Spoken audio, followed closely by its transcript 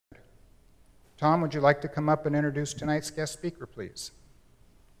Tom, would you like to come up and introduce tonight's guest speaker, please?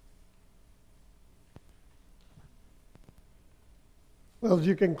 Well, as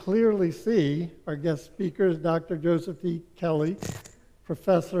you can clearly see, our guest speaker is Dr. Joseph E. Kelley,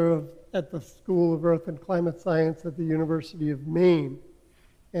 professor at the School of Earth and Climate Science at the University of Maine.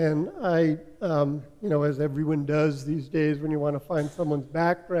 And I, as everyone does these days when you want to find someone's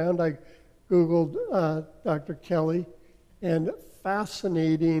background, I Googled Dr. Kelley, and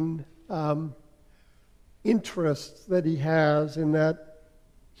fascinating interests that he has in that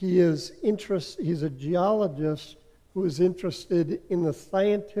he's a geologist who is interested in the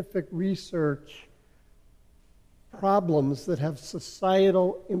scientific research problems that have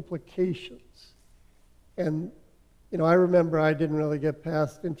societal implications. And, I remember I didn't really get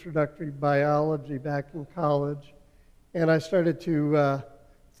past introductory biology back in college, and I started to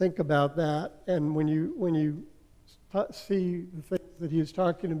think about that. And when you see the things that he's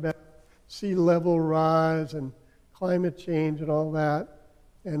talking about, sea level rise and climate change and all that,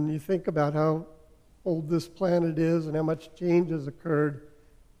 and you think about how old this planet is and how much change has occurred,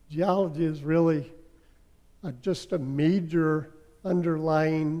 geology is really just a major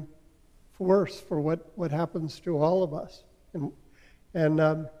underlying force for what happens to all of us. And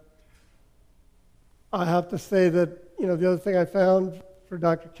I have to say that, the other thing I found for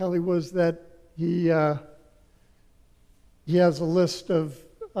Dr. Kelley was that he has a list of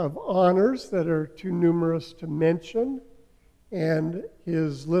honors that are too numerous to mention, and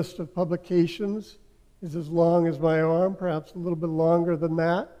his list of publications is as long as my arm, perhaps a little bit longer than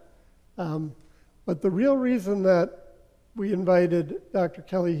that. But the real reason that we invited Dr.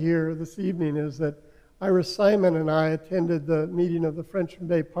 Kelley here this evening is that Ira Simon and I attended the meeting of the Frenchman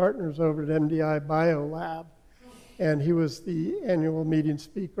Bay partners over at MDI Biolab, and he was the annual meeting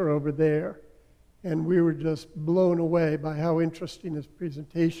speaker over there. And we were just blown away by how interesting his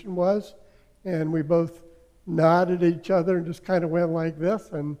presentation was, and we both nodded at each other and just kind of went like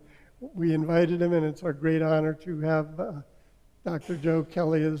this, and we invited him, and it's our great honor to have Dr. Joe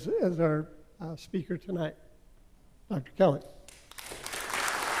Kelley as our speaker tonight. Dr. Kelley.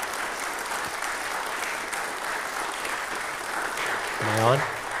 Am I on?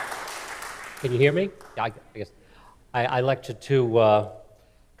 Can you hear me? Yeah, I guess. I lecture to a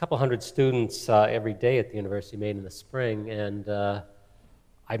couple hundred students every day at the University of Maine in the spring, and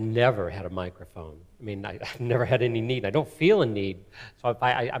I've never had a microphone. I mean, I've never had any need. I don't feel a need. So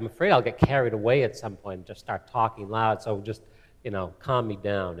I'm afraid I'll get carried away at some point and just start talking loud. So just, calm me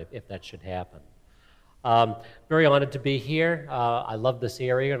down if that should happen. Very honored to be here. I love this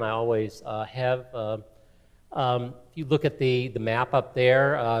area, and I always have. If you look at the map up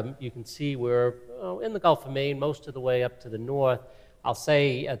there, you can see we're in the Gulf of Maine, most of the way up to the north. I'll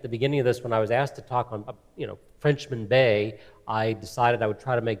say at the beginning of this, when I was asked to talk on, Frenchman Bay, I decided I would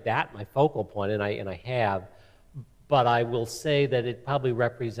try to make that my focal point, and I have. But I will say that it probably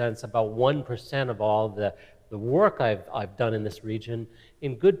represents about 1% of all the work I've done in this region,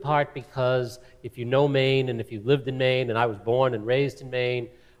 in good part because if you know Maine and if you lived in Maine, and I was born and raised in Maine,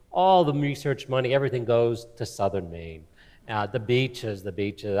 all the research money, everything goes to southern Maine. The beaches.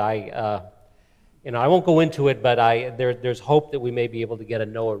 I won't go into it, but there's hope that we may be able to get a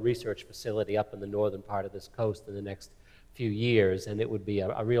NOAA research facility up in the northern part of this coast in the next few years, and it would be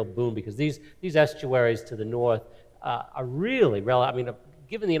a real boon because these estuaries to the north are really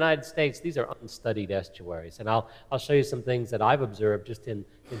given the United States, these are unstudied estuaries, and I'll show you some things that I've observed just in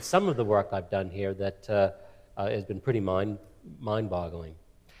some of the work I've done here that has been pretty mind-boggling.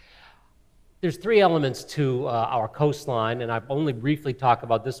 There's three elements to our coastline, and I've only briefly talked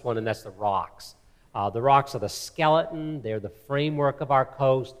about this one, and that's the rocks. The rocks are the skeleton, they're the framework of our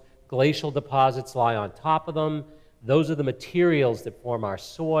coast. Glacial deposits lie on top of them. Those are the materials that form our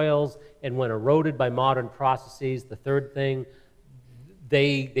soils, and when eroded by modern processes, the third thing,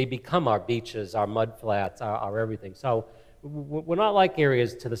 they become our beaches, our mud flats, our everything. So we're not like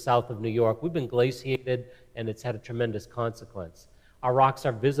areas to the south of New York. We've been glaciated, and it's had a tremendous consequence. Our rocks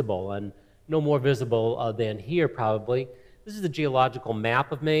are visible, and no more visible than here probably. This is the geological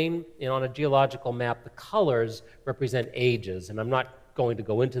map of Maine, and on a geological map, the colors represent ages, and I'm not going to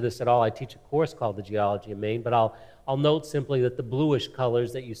go into this at all. I teach a course called The Geology of Maine, but I'll note simply that the bluish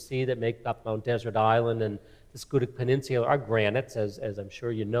colors that you see that make up Mount Desert Island and the Schoodic Peninsula are granites, as I'm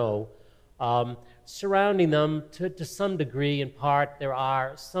sure you know. Surrounding them, to some degree, in part, there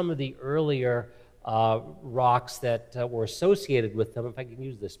are some of the earlier rocks that were associated with them. If I can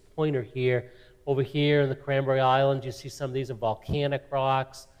use this pointer here. Over here in the Cranberry Islands, you see some of these are volcanic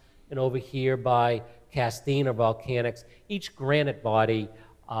rocks, and over here by Castine are volcanics. Each granite body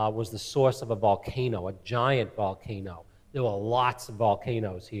was the source of a volcano, a giant volcano. There were lots of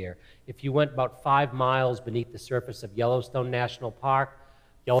volcanoes here. If you went about 5 miles beneath the surface of Yellowstone National Park,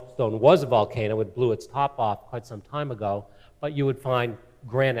 Yellowstone was a volcano. It blew its top off quite some time ago, but you would find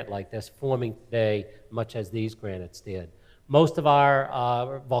granite like this forming today, much as these granites did. Most of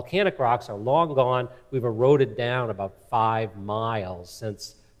our volcanic rocks are long gone. We've eroded down about 5 miles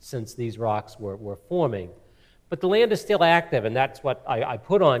since these rocks were forming. But the land is still active, and that's what I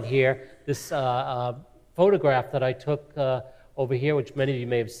put on here. This photograph that I took over here, which many of you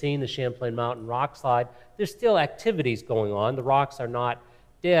may have seen, the Champlain Mountain rock slide. There's still activities going on. The rocks are not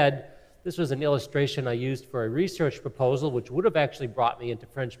dead. This was an illustration I used for a research proposal, which would have actually brought me into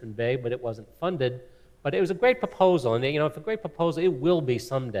Frenchman Bay, but it wasn't funded. But it was a great proposal, and if a great proposal, it will be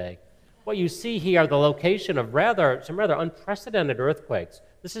someday. What you see here are the location of some rather unprecedented earthquakes.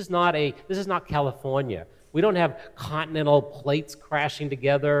 This is not California. We don't have continental plates crashing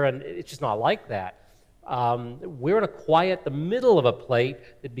together, and it's just not like that. We're in the middle of a plate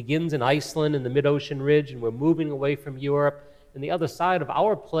that begins in Iceland in the mid-ocean ridge, and we're moving away from Europe. And the other side of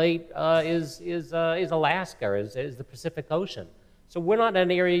our plate is Alaska, is the Pacific Ocean. So we're not in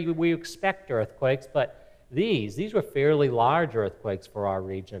an area where you expect earthquakes, but these were fairly large earthquakes for our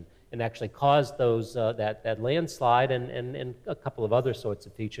region, and actually caused that landslide and a couple of other sorts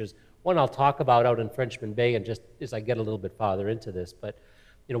of features. One I'll talk about out in Frenchman Bay, and just as I get a little bit farther into this. But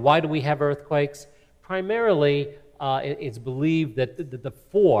why do we have earthquakes? Primarily, it's believed that the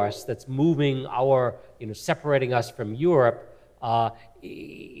force that's moving separating us from Europe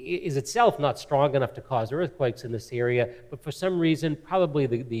is itself not strong enough to cause earthquakes in this area, but for some reason, probably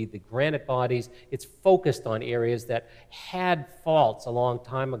the granite bodies, it's focused on areas that had faults a long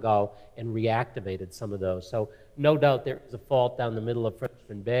time ago and reactivated some of those. So no doubt there is a fault down the middle of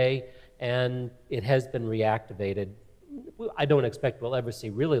Frenchman Bay, and it has been reactivated. I don't expect we'll ever see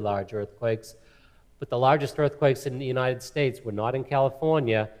really large earthquakes, but the largest earthquakes in the United States were not in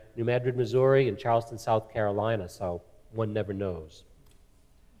California, New Madrid, Missouri, and Charleston, South Carolina, so one never knows.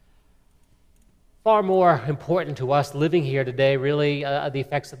 Far more important to us living here today really are the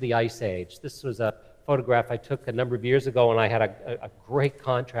effects of the Ice Age. This was a photograph I took a number of years ago when I had a great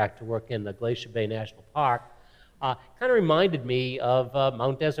contract to work in the Glacier Bay National Park. Kind of reminded me of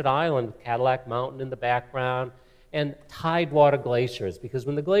Mount Desert Island, Cadillac Mountain in the background, and tidewater glaciers, because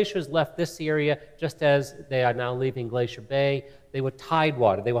when the glaciers left this area, just as they are now leaving Glacier Bay, they were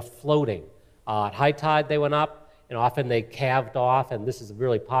tidewater, they were floating. At high tide they went up, and often they calved off, and this is a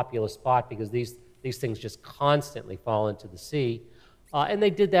really popular spot because these things just constantly fall into the sea. And they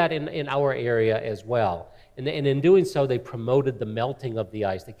did that in our area as well. And in doing so, they promoted the melting of the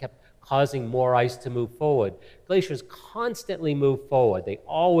ice. They kept causing more ice to move forward. Glaciers constantly move forward. They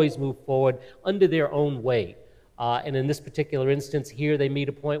always move forward under their own weight. And in this particular instance here, they meet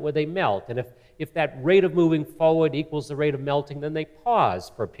a point where they melt. And if that rate of moving forward equals the rate of melting, then they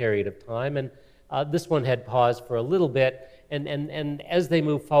pause for a period of time. And this one had paused for a little bit. And as they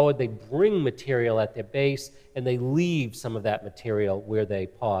move forward, they bring material at their base, and they leave some of that material where they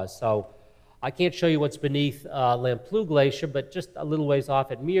pause. So I can't show you what's beneath Lamplugh Glacier, but just a little ways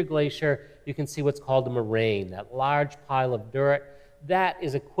off at Muir Glacier, you can see what's called a moraine, that large pile of dirt. That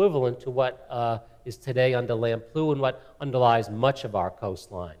is equivalent to what is today under Lamplugh and what underlies much of our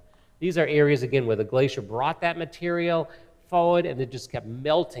coastline. These are areas, again, where the glacier brought that material forward, and it just kept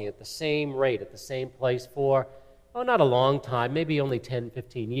melting at the same rate, at the same place for, oh, not a long time, maybe only 10,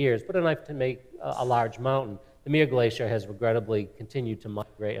 15 years, but enough to make a large mountain. The Muir Glacier has regrettably continued to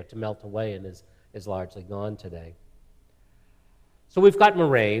migrate or to melt away and is largely gone today. So we've got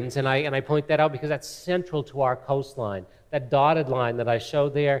moraines, and I point that out because that's central to our coastline. That dotted line that I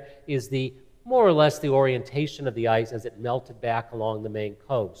showed there is more or less the orientation of the ice as it melted back along the Maine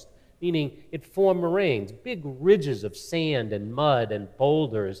coast, meaning it formed moraines, big ridges of sand and mud and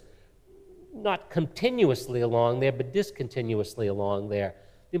boulders, not continuously along there, but discontinuously along there.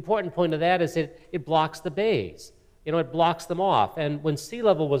 The important point of that is it blocks the bays. It blocks them off. And when sea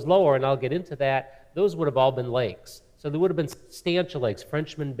level was lower, and I'll get into that, those would have all been lakes. So there would have been substantial lakes.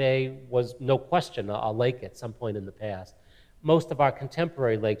 Frenchman Bay was, no question, a lake at some point in the past. Most of our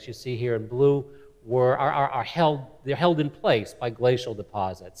contemporary lakes you see here in blue are held in place by glacial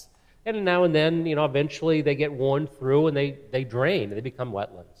deposits. And now and then, eventually they get worn through and they drain, and they become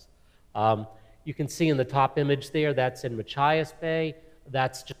wetlands. You can see in the top image there, that's in Machias Bay.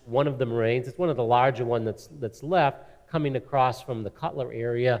 That's just one of the moraines. It's one of the larger ones that's left, coming across from the Cutler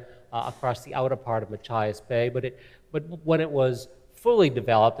area across the outer part of Machias Bay. But when it was fully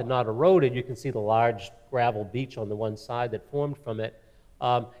developed and not eroded, you can see the large gravel beach on the one side that formed from it.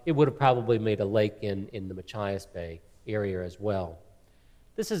 It would have probably made a lake in the Machias Bay area as well.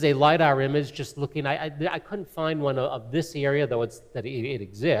 This is a LiDAR image just looking, I couldn't find one of this area, though it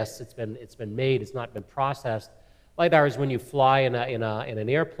exists. It's been made, it's not been processed. LiDAR is when you fly in an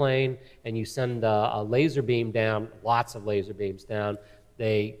airplane and you send a laser beam down, lots of laser beams down.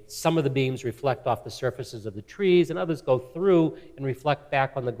 Some of the beams reflect off the surfaces of the trees and others go through and reflect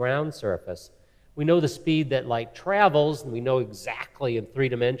back on the ground surface. We know the speed that light travels, and we know exactly in 3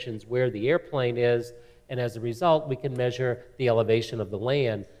 dimensions where the airplane is, and as a result, we can measure the elevation of the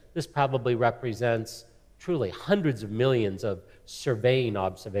land. This probably represents truly hundreds of millions of surveying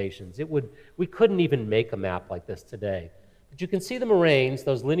observations. We couldn't even make a map like this today. But you can see the moraines,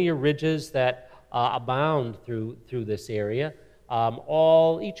 those linear ridges that abound through this area.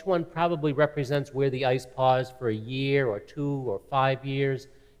 Each one probably represents where the ice paused for a year or 2 or 5 years.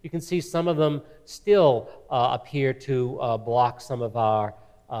 You can see some of them still appear to block some of our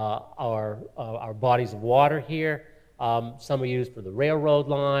bodies of water here. Some are used for the railroad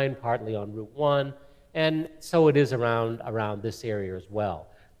line, partly on Route 1, and so it is around this area as well.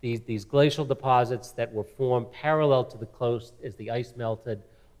 These glacial deposits that were formed parallel to the coast as the ice melted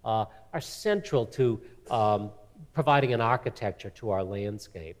are central to providing an architecture to our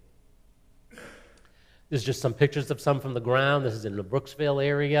landscape. There's just some pictures of some from the ground. This is in the Brooksville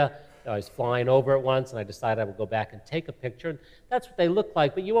area. I was flying over it once, and I decided I would go back and take a picture. And that's what they look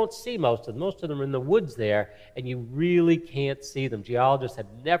like, but you won't see most of them. Most of them are in the woods there, and you really can't see them. Geologists had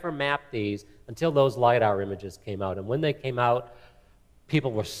never mapped these until those LiDAR images came out. And when they came out,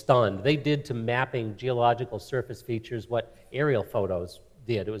 people were stunned. They did to mapping geological surface features what aerial photos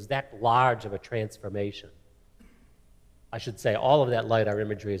did. It was that large of a transformation. I should say all of that LiDAR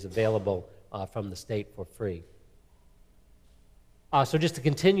imagery is available from the state for free. So just to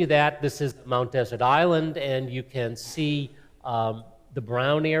continue that, this is Mount Desert Island, and you can see the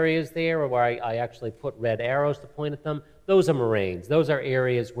brown areas there where I actually put red arrows to point at them. Those are moraines. Those are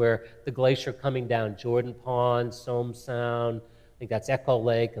areas where the glacier coming down Jordan Pond, Somme Sound, I think that's Echo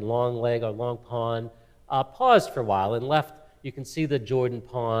Lake and Long Lake or Long Pond, paused for a while and left. You can see the Jordan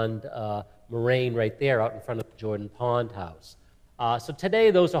Pond moraine right there out in front of the Jordan Pond house. So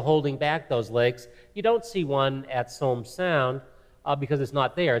today those are holding back those lakes. You don't see one at Somme Sound because it's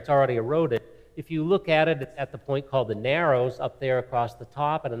not there. It's already eroded. If you look at it, it's at the point called the Narrows up there across the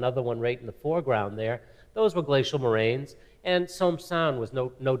top, and another one right in the foreground there. Those were glacial moraines, and Somme Sound was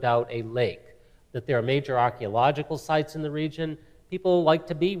no doubt a lake. That there are major archaeological sites in the region. People like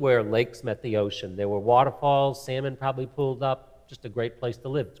to be where lakes met the ocean. There were waterfalls, salmon probably pulled up, just a great place to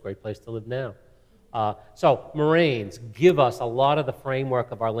live. It's a great place to live now. So moraines give us a lot of the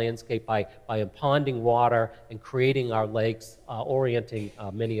framework of our landscape by imponding water and creating our lakes, orienting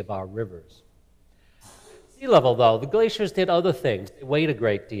many of our rivers. Sea level, though, the glaciers did other things. They weighed a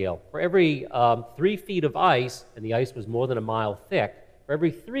great deal. For every 3 feet of ice, and the ice was more than a mile thick, for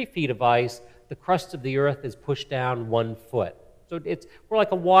every 3 feet of ice, the crust of the earth is pushed down 1 foot. So we're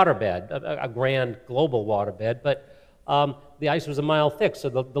like a waterbed, a grand global waterbed, but the ice was a mile thick, so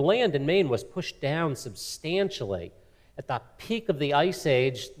the land in Maine was pushed down substantially. At the peak of the Ice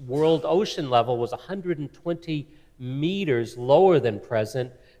Age, world ocean level was 120 meters lower than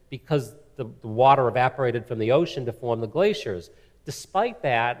present because the water evaporated from the ocean to form the glaciers. Despite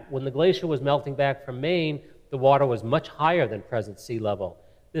that, when the glacier was melting back from Maine, the water was much higher than present sea level.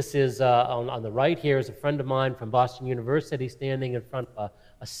 This is, on the right here is a friend of mine from Boston University standing in front of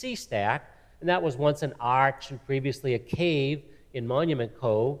a sea stack. And that was once an arch and previously a cave in Monument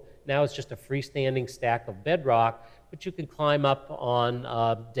Cove. Now it's just a freestanding stack of bedrock, but you can climb up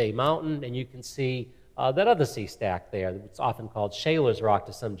on Day Mountain and you can see that other sea stack there. It's often called Shaler's Rock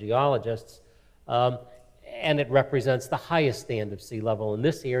to some geologists. And it represents the highest stand of sea level in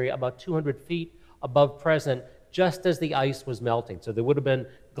this area, about 200 feet above present, just as the ice was melting. So there would have been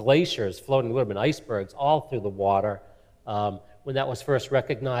glaciers floating, there would have been icebergs all through the water. When that was first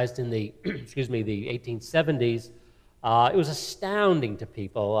recognized in the, excuse me, the 1870s, it was astounding to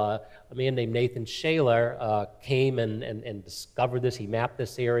people. A man named Nathan Shaler came and discovered this. He mapped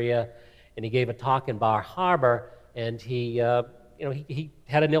this area, and he gave a talk in Bar Harbor, and he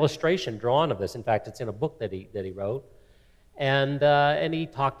had an illustration drawn of this. In fact, it's in a book that he wrote. And he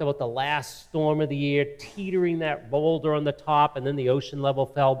talked about the last storm of the year, teetering that boulder on the top, and then the ocean level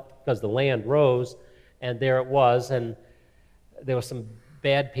fell because the land rose, and there it was. And there were some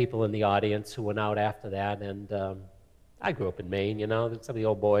bad people in the audience who went out after that, and I grew up in Maine, you know. Some of the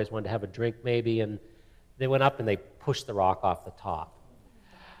old boys wanted to have a drink maybe, and they went up and they pushed the rock off the top.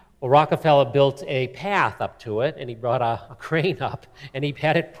 Well, Rockefeller built a path up to it, and he brought a crane up, and he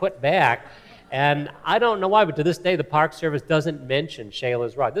had it put back, And I don't know why, but to this day, the Park Service doesn't mention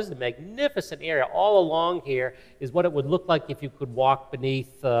Shaler's Rock. This is a magnificent area. All along here is what it would look like if you could walk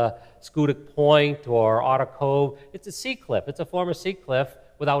beneath Schoodic Point or Otter Cove. It's a sea cliff. It's a former sea cliff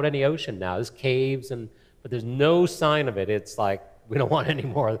without any ocean now. There's caves, but there's no sign of it. It's like we don't want any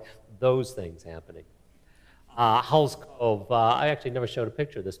more of those things happening. Hull's Cove. I actually never showed a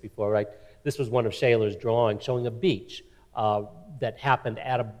picture of this before, right? This was one of Shaler's drawings showing a beach that happened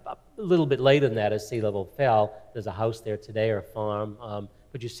at a little bit later than that as sea level fell. There's a house there today or a farm,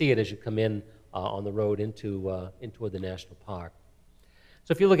 but you see it as you come in on the road into the national park.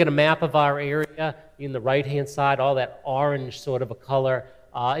 So if you look at a map of our area, in the right-hand side, all that orange sort of a color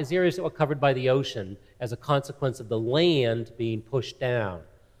is areas that were covered by the ocean as a consequence of the land being pushed down.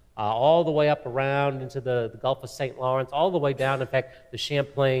 All the way up around into the Gulf of St. Lawrence, all the way down. In fact,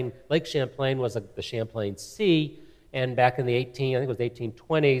 Lake Champlain was the Champlain Sea, and back in the I think it was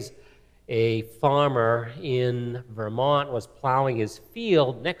 1820s, a farmer in Vermont was plowing his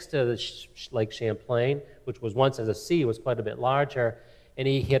field next to the Lake Champlain, which was once as a sea, was quite a bit larger, and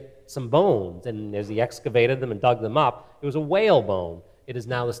he hit some bones, and as he excavated them and dug them up, it was a whale bone. It is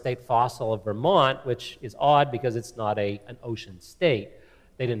now the state fossil of Vermont, which is odd because it's not an ocean state.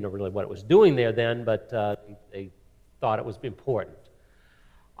 They didn't know really what it was doing there then, but they thought it was important.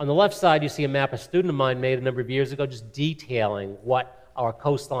 On the left side, you see a map a student of mine made a number of years ago, just detailing what our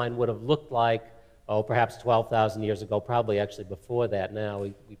coastline would have looked like, perhaps 12,000 years ago, probably actually before that now.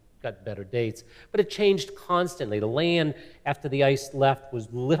 We've got better dates. But it changed constantly. The land, after the ice left, was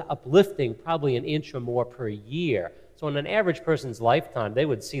uplifting probably an inch or more per year. So in an average person's lifetime, they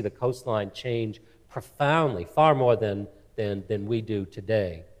would see the coastline change profoundly, far more than we do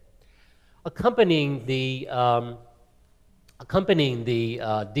today. Accompanying the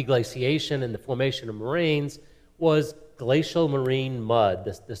deglaciation and the formation of moraines was glacial marine mud,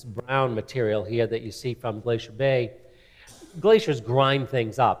 this brown material here that you see from Glacier Bay. Glaciers grind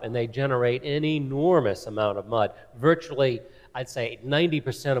things up, and they generate an enormous amount of mud. Virtually, I'd say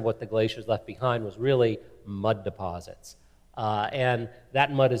 90% of what the glaciers left behind was really mud deposits. And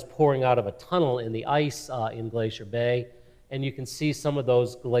that mud is pouring out of a tunnel in the ice in Glacier Bay. And you can see some of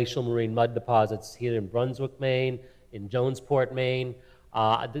those glacial marine mud deposits here in Brunswick, Maine, in Jonesport, Maine.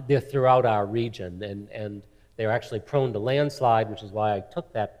 They're throughout our region, and they're actually prone to landslide, which is why I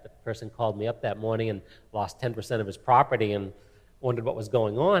took that. The person called me up that morning and lost 10% of his property and wondered what was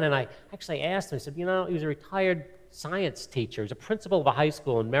going on. And I actually asked him, I said, you know, he was a retired science teacher. He was a principal of a high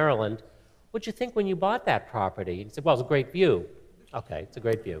school in Maryland. What'd you think when you bought that property? He said, well, it was a great view. Okay, it's a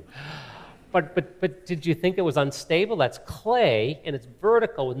great view. But did you think it was unstable? That's clay, and it's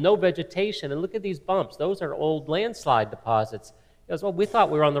vertical with no vegetation. And look at these bumps. Those are old landslide deposits. He goes, well, we thought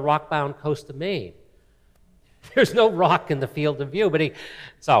we were on the rock-bound coast of Maine. There's no rock in the field of view.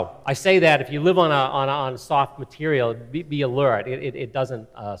 So I say that if you live on a soft material, be alert. It doesn't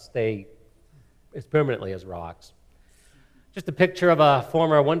stay as permanently as rocks. Just a picture of a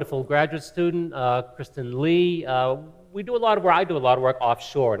former wonderful graduate student, Kristen Lee. We do a lot of work. I do a lot of work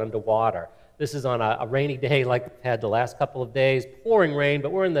offshore and underwater. This is on a rainy day like we've had the last couple of days, pouring rain,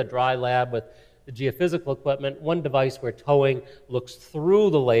 but we're in the dry lab with the geophysical equipment. One device we're towing looks through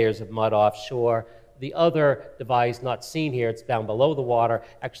the layers of mud offshore. The other device, not seen here, it's down below the water,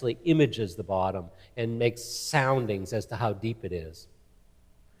 actually images the bottom and makes soundings as to how deep it is.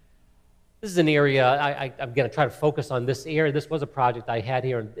 This is an area, I'm going to try to focus on this area. This was a project I had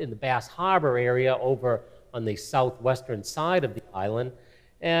here in the Bass Harbor area over on the southwestern side of the island.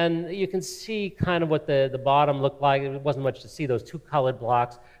 And you can see kind of what the bottom looked like. It wasn't much to see, those two colored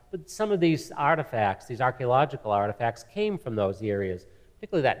blocks. But some of these artifacts, these archaeological artifacts, came from those areas.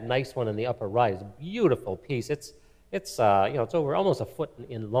 Particularly that nice one in the upper right. It's a beautiful piece. It's over almost a foot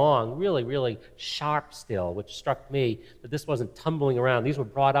in long, really, really sharp still, which struck me that this wasn't tumbling around. These were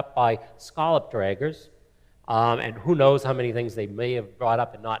brought up by scallop draggers, and who knows how many things they may have brought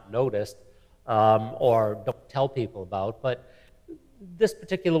up and not noticed or don't tell people about. But this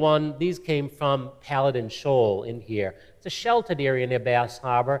particular one, these came from Paladin Shoal in here. It's a sheltered area near Bass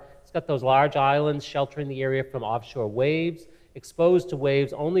Harbor. It's got those large islands sheltering the area from offshore waves, exposed to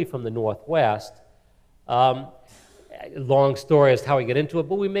waves only from the northwest. Long story as to how we get into it,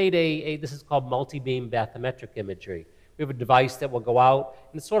 but we made this is called multi-beam bathymetric imagery. We have a device that will go out,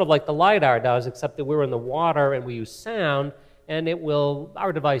 and it's sort of like the LiDAR does, except that we're in the water and we use sound, and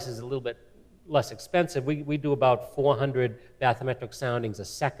our device is a little bit less expensive. We do about 400 bathymetric soundings a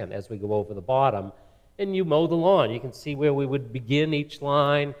second as we go over the bottom, and you mow the lawn. You can see where we would begin each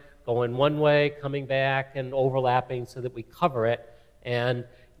line, going one way, coming back, and overlapping so that we cover it. And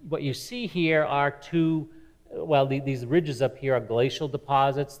what you see here are two well, these ridges up here are glacial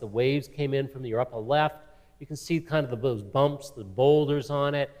deposits. The waves came in from your upper left. You can see kind of those bumps, the boulders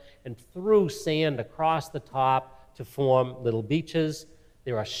on it, and threw sand across the top to form little beaches.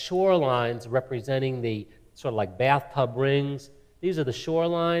 There are shorelines representing the sort of like bathtub rings. These are the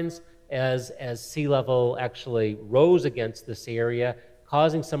shorelines as sea level actually rose against this area,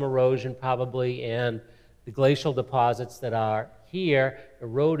 causing some erosion probably, and the glacial deposits that are here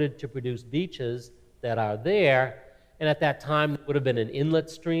eroded to produce beaches that are there. And at that time, there would have been an inlet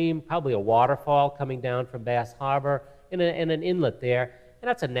stream, probably a waterfall coming down from Bass Harbor, and an inlet there. And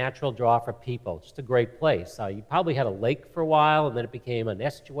that's a natural draw for people, just a great place. You probably had a lake for a while, and then it became an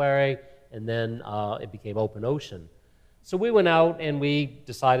estuary, and then it became open ocean. So we went out and we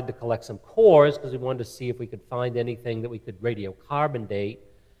decided to collect some cores because we wanted to see if we could find anything that we could radiocarbon date.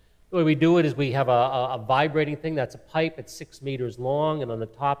 The way we do it is we have a vibrating thing. That's a pipe. It's 6 meters long, and on the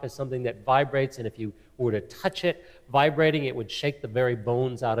top is something that vibrates, and if you were to touch it, vibrating, it would shake the very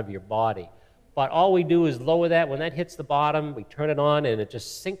bones out of your body. But all we do is lower that. When that hits the bottom, we turn it on, and it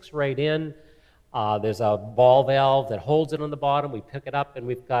just sinks right in. There's a ball valve that holds it on the bottom. We pick it up, and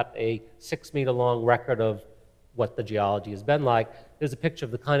we've got a 6 meter long record of what the geology has been like. There's a picture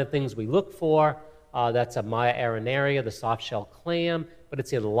of the kind of things we look for. That's a Maya arenaria, the soft-shell clam, but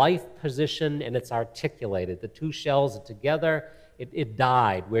it's in life position and it's articulated. The two shells are together. It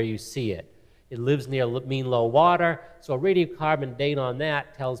died where you see it. It lives near mean low water, so a radiocarbon date on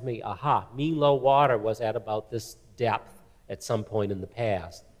that tells me, aha, mean low water was at about this depth at some point in the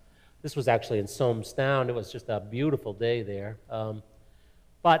past. This was actually in Somme Sound. It was just a beautiful day there.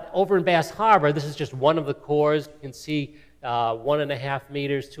 But over in Bass Harbor, this is just one of the cores. You can see 1.5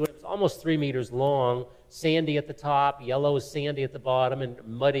 meters, almost 3 meters long, sandy at the top, yellow is sandy at the bottom, and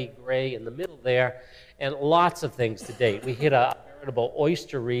muddy gray in the middle there, and lots of things to date. We hit a veritable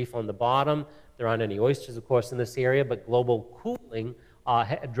oyster reef on the bottom. There aren't any oysters, of course, in this area, but global cooling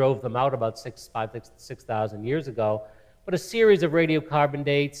drove them out about 6,000 years ago. But a series of radiocarbon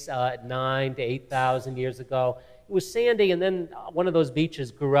dates, 9 to 8,000 years ago. It was sandy, and then one of those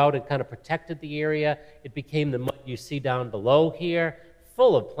beaches grew out and kind of protected the area. It became the mud you see down below here,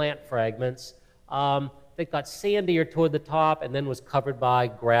 full of plant fragments. That got sandier toward the top and then was covered by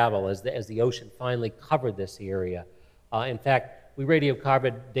gravel as the ocean finally covered this area. In fact, we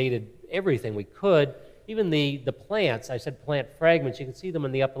radiocarbon dated everything we could. Even the plants, I said plant fragments, you can see them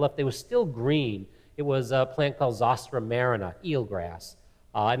in the upper left, they were still green. It was a plant called Zostera marina, eelgrass,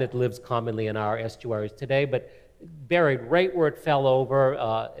 and it lives commonly in our estuaries today, but buried right where it fell over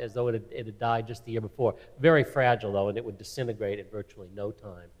as though it had died just the year before. Very fragile, though, and it would disintegrate in virtually no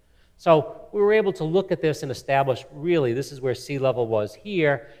time. So we were able to look at this and establish, really, this is where sea level was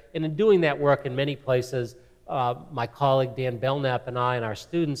here. And in doing that work in many places, my colleague Dan Belknap and I and our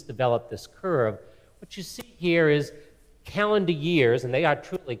students developed this curve. What you see here is calendar years, and they are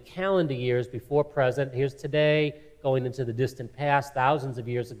truly calendar years before present. Here's today, going into the distant past, thousands of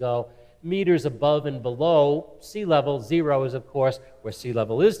years ago. Meters above and below sea level. 0 is, of course, where sea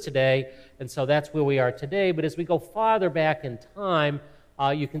level is today, and so that's where we are today. But as we go farther back in time,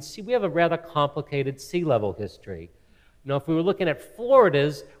 you can see we have a rather complicated sea level history. You know, if we were looking at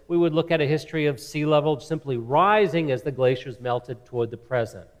Florida's, we would look at a history of sea level simply rising as the glaciers melted toward the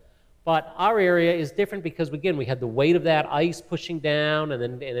present. But our area is different because, again, we had the weight of that ice pushing down,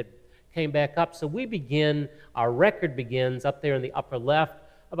 and it came back up. So we begin, our record begins up there in the upper left,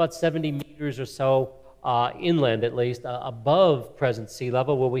 about 70 meters or so inland, at least, above present sea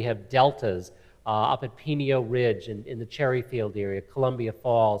level, where we have deltas up at Pineo Ridge in the Cherryfield area, Columbia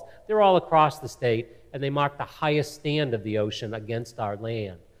Falls. They're all across the state, and they mark the highest stand of the ocean against our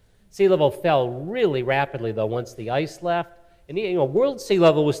land. Sea level fell really rapidly, though, once the ice left. And, you know, world sea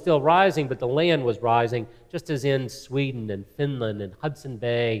level was still rising, but the land was rising, just as in Sweden and Finland and Hudson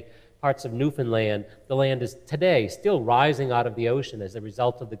Bay, parts of Newfoundland. The land is today still rising out of the ocean as a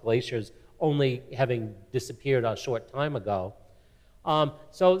result of the glaciers only having disappeared a short time ago.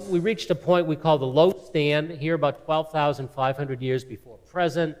 So we reached a point we call the low stand, here about 12,500 years before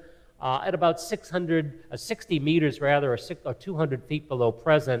present, at about 60 meters rather, or 200 feet below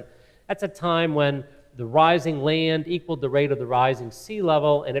present. That's a time when the rising land equaled the rate of the rising sea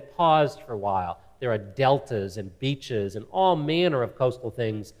level, and it paused for a while. There are deltas and beaches and all manner of coastal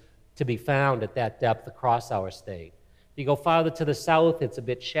things to be found at that depth across our state. If you go farther to the south, it's a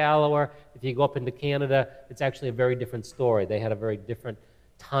bit shallower. If you go up into Canada, it's actually a very different story. They had a very different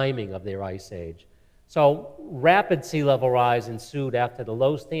timing of their ice age. So rapid sea level rise ensued after the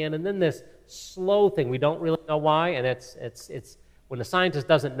low stand, and then this slow thing. We don't really know why, and it's when a scientist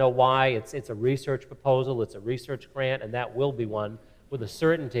doesn't know why, it's a research proposal, it's a research grant, and that will be one. with a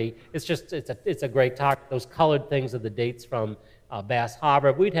certainty. It's a great talk. Those colored things are the dates from Bass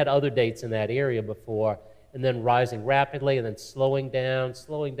Harbor. We'd had other dates in that area before, and then rising rapidly, and then slowing down,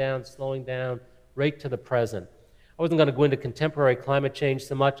 right to the present. I wasn't going to go into contemporary climate change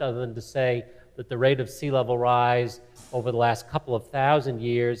so much other than to say that the rate of sea level rise over the last couple of thousand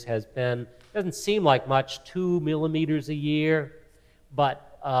years has been, doesn't seem like much, 2 millimeters a year,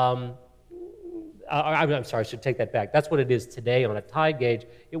 but I'm sorry, I should take that back. That's what it is today on a tide gauge.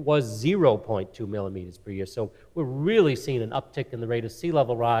 It was 0.2 millimeters per year. So we're really seeing an uptick in the rate of sea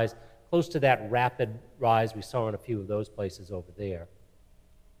level rise, close to that rapid rise we saw in a few of those places over there.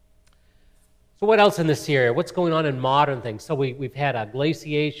 So what else in this area? What's going on in modern things? So we've had a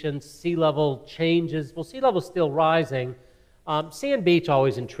glaciation, sea level changes. Well, sea level's still rising. Sand Beach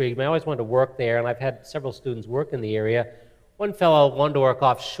always intrigued me. I always wanted to work there, and I've had several students work in the area. One fellow wanted to work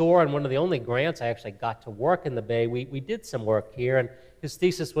offshore, and one of the only grants I actually got to work in the bay, we did some work here, and his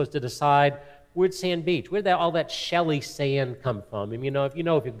thesis was to decide where'd Sand Beach, where'd all that shelly sand come from? And if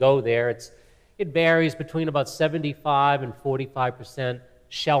you go there, it varies between about 75 and 45%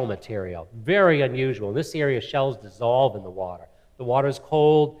 shell material. Very unusual. In this area, shells dissolve in the water. The water's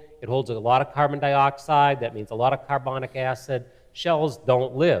cold. It holds a lot of carbon dioxide. That means a lot of carbonic acid. Shells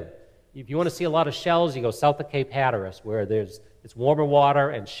don't live. If you want to see a lot of shells, you go south of Cape Hatteras, where it's warmer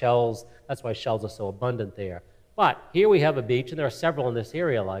water and shells. That's why shells are so abundant there. But here we have a beach, and there are several in this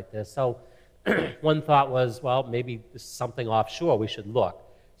area like this. So one thought was, well, maybe this is something offshore. We should look.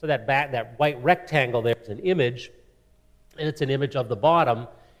 So that white rectangle there is an image, and it's an image of the bottom.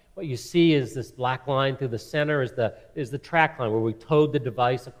 What you see is this black line through the center is the track line where we towed the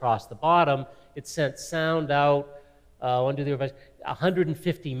device across the bottom. It sent sound out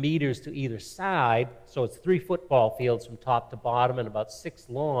 150 meters to either side, so it's 3 football fields from top to bottom and about 6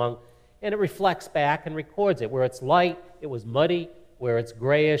 long, and it reflects back and records it. Where it's light, it was muddy. Where it's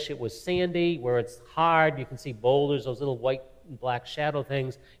grayish, it was sandy. Where it's hard, you can see boulders, those little white and black shadow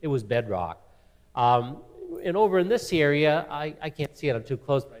things, it was bedrock. And over in this area, I can't see it, I'm too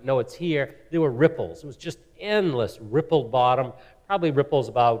close, but I know it's here, there were ripples. It was just endless rippled bottom, probably ripples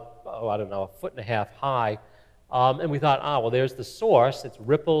about, I don't know, 1.5 feet high. And we thought, well, there's the source. It's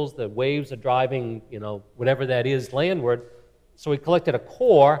ripples, the waves are driving, whatever that is, landward. So we collected a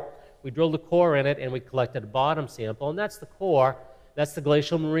core, we drilled a core in it, and we collected a bottom sample, and that's the core. That's the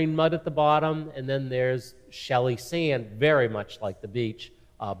glacial marine mud at the bottom, and then there's shelly sand, very much like the beach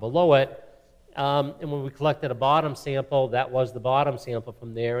below it. And when we collected a bottom sample, that was the bottom sample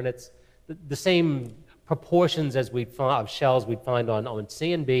from there, and it's the same proportions as we'd find of shells we'd find on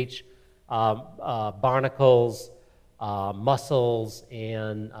Sand Beach, barnacles, mussels,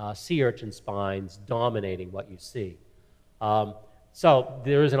 and sea urchin spines dominating what you see. So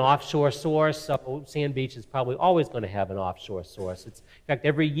there is an offshore source, so Sand Beach is probably always going to have an offshore source. In fact,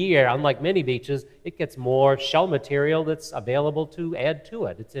 every year, unlike many beaches, it gets more shell material that's available to add to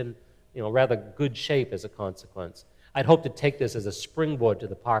it. It's in rather good shape as a consequence. I'd hope to take this as a springboard to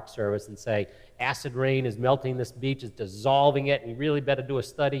the Park Service and say, acid rain is melting this beach, it's dissolving it, and you really better do a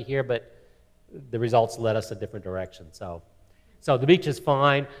study here, but the results led us a different direction. So the beach is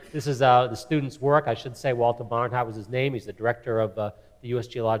fine. This is the student's work. I should say Walter Barnhart was his name. He's the director of the U.S.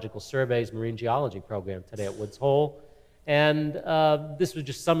 Geological Survey's Marine Geology program today at Woods Hole. And this was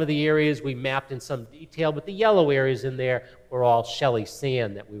just some of the areas we mapped in some detail, but the yellow areas in there were all shelly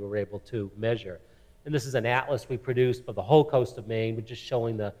sand that we were able to measure. And this is an atlas we produced for the whole coast of Maine, but just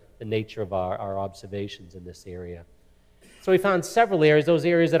showing the nature of our observations in this area. So we found several areas. Those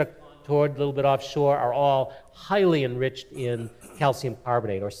areas that are contoured a little bit offshore are all highly enriched in calcium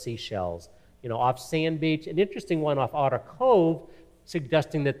carbonate or seashells. Off Sand Beach, an interesting one off Otter Cove,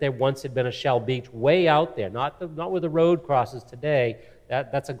 suggesting that there once had been a shell beach way out there, not where the road crosses today.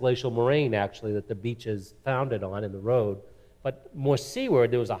 That's a glacial moraine, actually, that the beach is founded on in the road. But more seaward,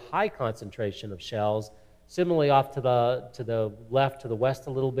 there was a high concentration of shells. Similarly, off to the left, to the west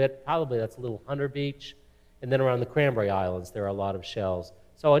a little bit, probably that's a little Hunter Beach. And then around the Cranberry Islands, there are a lot of shells.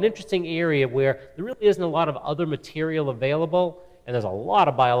 So an interesting area where there really isn't a lot of other material available, and there's a lot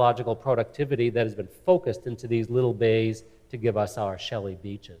of biological productivity that has been focused into these little bays to give us our shelly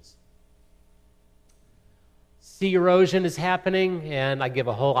beaches. Sea erosion is happening, and I give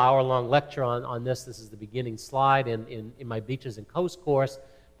a whole hour-long lecture on this. This is the beginning slide in my Beaches and Coast course.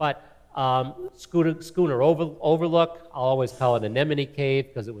 But Schooner Overlook, I'll always call it Anemone Cave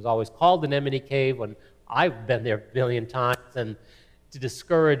because it was always called Anemone Cave when I've been there a billion times. And to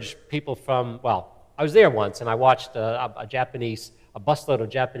discourage people from, well, I was there once and I watched a busload of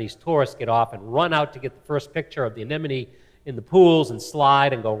Japanese tourists get off and run out to get the first picture of the anemone in the pools and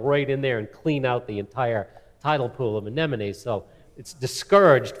slide and go right in there and clean out the entire tidal pool of anemones. So it's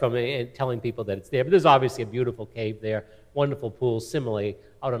discouraged from telling people that it's there. But there's obviously a beautiful cave there, wonderful pools, similarly,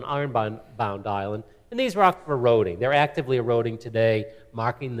 out on Ironbound Island. And these rocks are eroding. They're actively eroding today,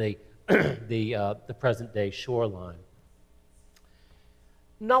 marking the, the present-day shoreline.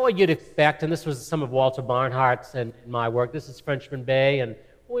 Not what you'd expect, and this was some of Walter Barnhart's and my work. This is Frenchman Bay, and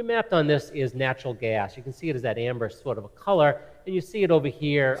what we mapped on this is natural gas. You can see it as that amber sort of a color, and you see it over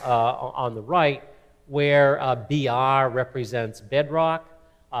here on the right, where BR represents bedrock,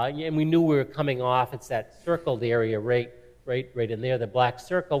 and we knew we were coming off. It's that circled area right in there, the black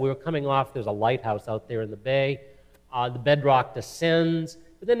circle. We were coming off. There's a lighthouse out there in the bay. The bedrock descends,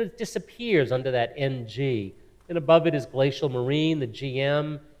 but then it disappears under that NG. And above it is glacial marine, the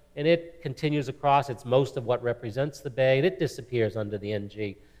GM, and it continues across. It's most of what represents the bay, and it disappears under the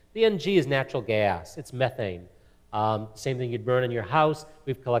NG. The NG is natural gas. It's methane. Same thing you'd burn in your house.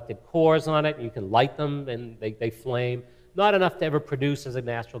 We've collected cores on it. You can light them, and they flame. Not enough to ever produce as a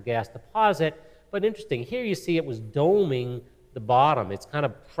natural gas deposit, but interesting. Here you see it was doming the bottom. It's kind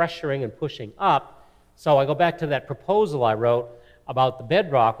of pressuring and pushing up. So I go back to that proposal I wrote about the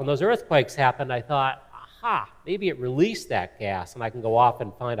bedrock. When those earthquakes happened, I thought, aha, maybe it released that gas, and I can go off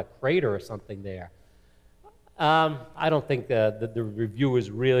and find a crater or something there. I don't think the reviewers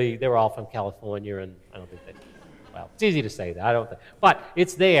really, they were all from California, and I don't think they, well, it's easy to say that, I don't think. But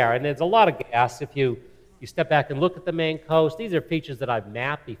it's there, and there's a lot of gas. If you step back and look at the Maine coast, these are features that I've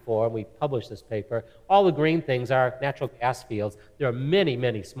mapped before, and we published this paper. All the green things are natural gas fields. There are many,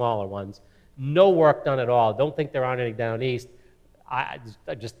 many smaller ones. No work done at all. Don't think there aren't any down east.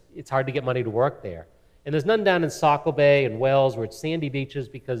 It's hard to get money to work there. And there's none down in Saco Bay and Wells where it's sandy beaches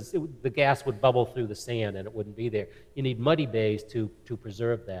because the gas would bubble through the sand and it wouldn't be there. You need muddy bays to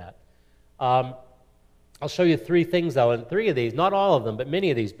preserve that. I'll show you three things though, and three of these, not all of them, but many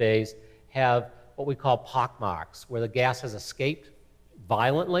of these bays have what we call pockmarks, where the gas has escaped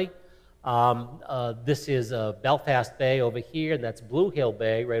violently. This is Belfast Bay over here, and that's Blue Hill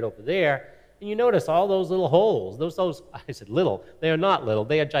Bay right over there. And you notice all those little holes. Those I said little. They are not little.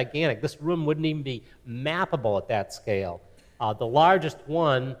 They are gigantic. This room wouldn't even be mappable at that scale. The largest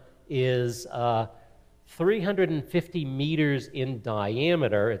one is 350 meters in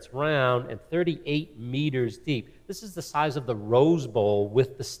diameter. It's round and 38 meters deep. This is the size of the Rose Bowl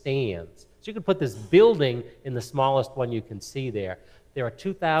with the stands. So you could put this building in the smallest one you can see there. There are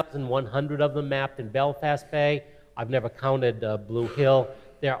 2,100 of them mapped in Belfast Bay. I've never counted Blue Hill.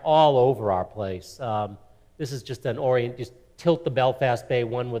 They're all over our place. This is just an orient, just tilt the Belfast Bay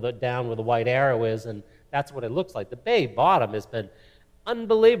one down where the white arrow is, and that's what it looks like. The bay bottom has been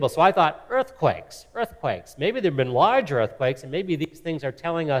unbelievable. So I thought, earthquakes. Maybe there have been large earthquakes, and maybe these things are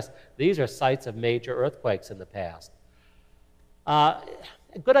telling us these are sites of major earthquakes in the past.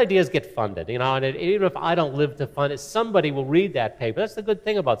 Good ideas get funded, you know, and even if I don't live to fund it, somebody will read that paper. That's the good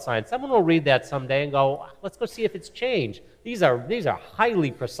thing about science. Someone will read that someday and go, let's go see if it's changed. These are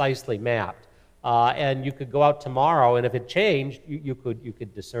highly precisely mapped, and you could go out tomorrow, and if it changed, you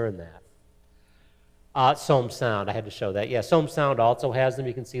could discern that. Somme Sound, I had to show that. Yeah, Somme Sound also has them.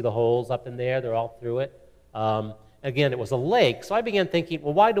 You can see the holes up in there. They're all through it. Again, it was a lake, so I began thinking,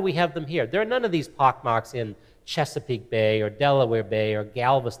 well, why do we have them here? There are none of these pockmarks in Chesapeake Bay or Delaware Bay or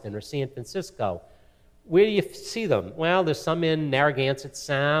Galveston or San Francisco. Where do you see them? Well, there's some in Narragansett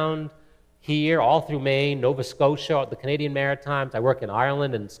Sound, here, all through Maine, Nova Scotia, the Canadian Maritimes. I work in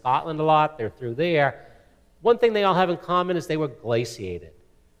Ireland and Scotland a lot. They're through there. One thing they all have in common is they were glaciated.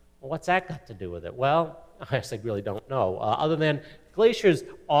 Well, what's that got to do with it? Well, I actually really don't know, other than glaciers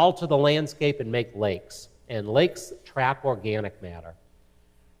alter the landscape and make lakes, and lakes trap organic matter.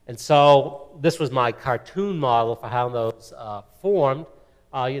 And so this was my cartoon model for how those formed.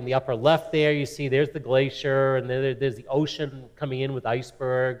 In the upper left there, you see there's the glacier, and there's the ocean coming in with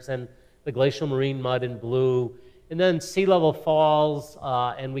icebergs, and the glacial marine mud in blue. And then sea level falls,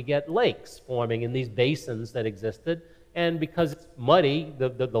 and we get lakes forming in these basins that existed. And because it's muddy,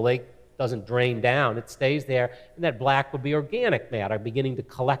 the lake doesn't drain down. It stays there, and that black would be organic matter beginning to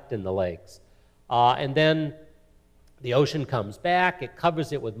collect in the lakes. And then the ocean comes back, it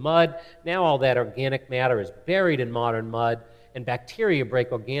covers it with mud. Now all that organic matter is buried in modern mud, and bacteria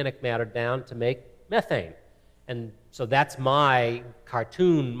break organic matter down to make methane. And so that's my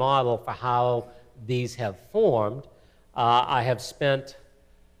cartoon model for how these have formed. I have spent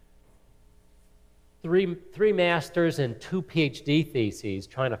three masters and 2 PhD theses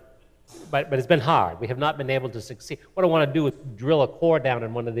trying to, but it's been hard. We have not been able to succeed. What I want to do is drill a core down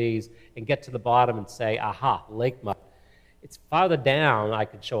in one of these and get to the bottom and say, aha, lake mud. It's farther down. I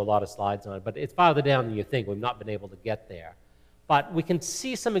could show a lot of slides on it, but it's farther down than you think. We've not been able to get there. But we can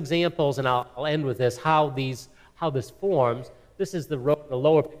see some examples, and I'll end with this, how this forms. This is the road. The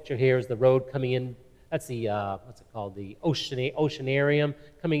lower picture here is the road coming in. That's the, what's it called, the Oceanarium,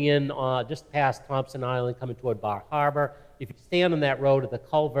 coming in just past Thompson Island, coming toward Bar Harbor. If you stand on that road at the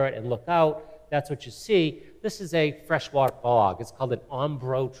culvert and look out, that's what you see. This is a freshwater bog. It's called an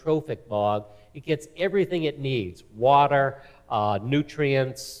ombrotrophic bog. It gets everything it needs, water,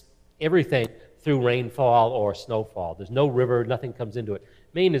 nutrients, everything through rainfall or snowfall. There's no river, nothing comes into it.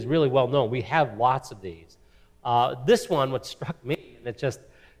 Maine is really well known. We have lots of these. This one, what struck me, and I just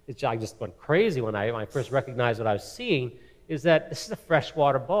went crazy when I first recognized what I was seeing, is that this is a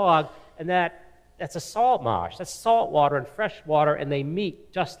freshwater bog, and that's a salt marsh. That's salt water and fresh water, and they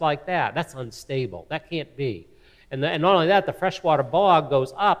meet just like that. That's unstable. That can't be. And not only that, the freshwater bog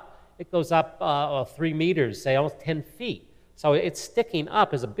goes up. It goes up 3 meters, say almost 10 feet. So it's sticking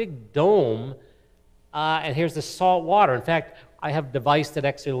up as a big dome, and here's the salt water. In fact, I have a device that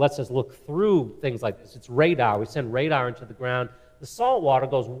actually lets us look through things like this. It's radar. We send radar into the ground. The salt water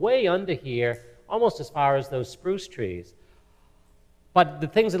goes way under here, almost as far as those spruce trees. But the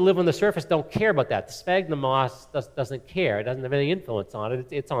things that live on the surface don't care about that. The sphagnum moss doesn't care. It doesn't have any influence on it.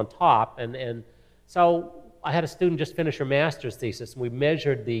 It's on top. And so I had a student just finish her master's thesis, and we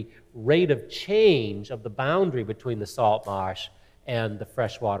measured the rate of change of the boundary between the salt marsh and the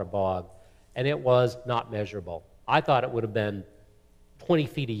freshwater bog, and it was not measurable. I thought it would have been 20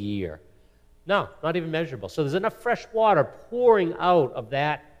 feet a year. No, not even measurable. So there's enough fresh water pouring out of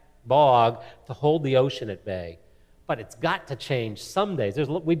that bog to hold the ocean at bay. But it's got to change some days.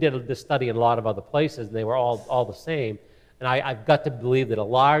 We did this study in a lot of other places, and they were all the same. And I've got to believe that a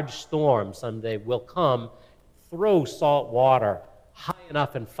large storm someday will come, throw salt water high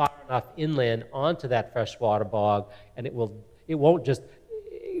enough and far enough inland onto that freshwater bog, and it won't just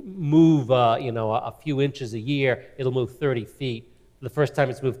move a few inches a year. It'll move 30 feet. The first time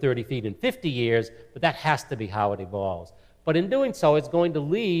it's moved 30 feet in 50 years, but that has to be how it evolves. But in doing so, it's going to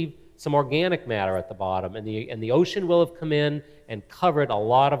leave some organic matter at the bottom, and the ocean will have come in and covered a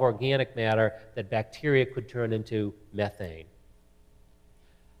lot of organic matter that bacteria could turn into methane.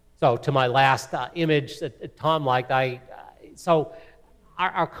 So to my last image that Tom liked, so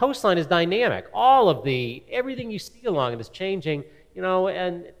our coastline is dynamic. Everything you see along it is changing,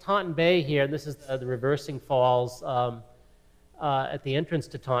 and Taunton Bay here, and this is the reversing falls at the entrance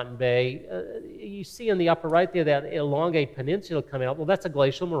to Taunton Bay. You see in the upper right there that elongate peninsula coming out. Well, that's a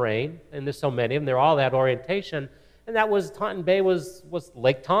glacial moraine, and there's so many of them. They're all that orientation. And that was, Taunton Bay was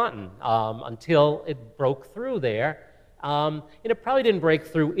Lake Taunton until it broke through there. And it probably didn't break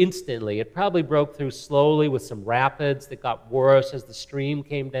through instantly. It probably broke through slowly with some rapids that got worse as the stream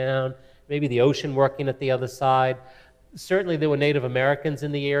came down, maybe the ocean working at the other side. Certainly there were Native Americans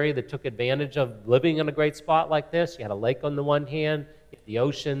in the area that took advantage of living in a great spot like this. You had a lake on the one hand, you had the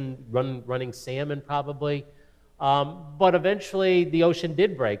ocean, running salmon probably. But eventually the ocean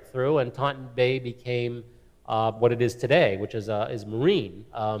did break through, and Taunton Bay became what it is today, which is marine.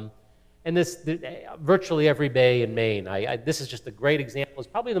 And virtually every bay in Maine, this is just a great example.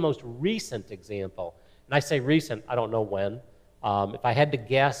 It's probably the most recent example. And I say recent, I don't know when. If I had to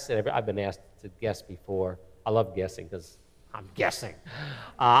guess, and I've been asked to guess before. I love guessing because I'm guessing.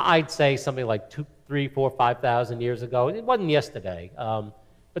 I'd say something like 2, 3, 4, 5,000 years ago. It wasn't yesterday,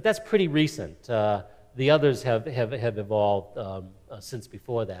 but that's pretty recent. The others have evolved since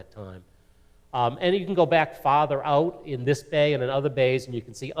before that time. And you can go back farther out in this bay and in other bays, and you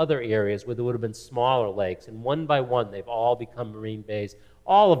can see other areas where there would have been smaller lakes. And one by one, they've all become marine bays.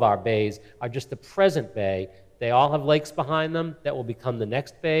 All of our bays are just the present bay. They all have lakes behind them that will become the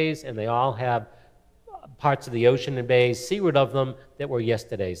next bays, and they all have parts of the ocean and bays seaward of them that were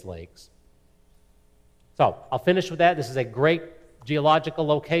yesterday's lakes. So I'll finish with that. This is a great geological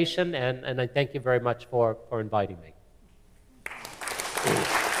location, and I thank you very much for inviting me.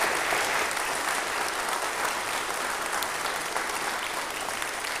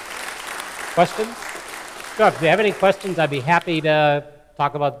 Questions? Sure, if you have any questions, I'd be happy to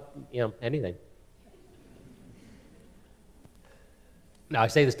talk about anything. Now, I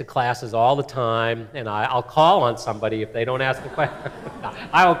say this to classes all the time, and I'll call on somebody if they don't ask a question. No,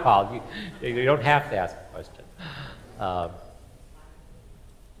 I will call. You don't have to ask a question. What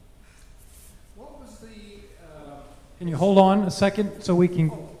was the... Can you hold on a second so we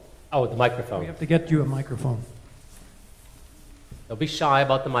can... Oh, the microphone. We have to get you a microphone. Don't be shy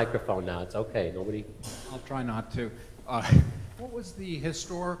about the microphone now. It's okay. Nobody... I'll try not to. What was the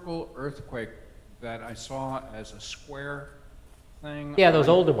historical earthquake that I saw as a square thing? Yeah, those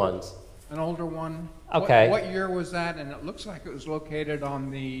older ones. An older one? Okay. What year was that? And it looks like it was located on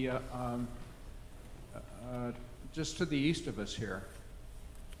the, just to the east of us here.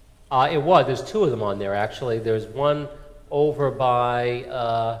 It was. There's two of them on there, actually. There's one over by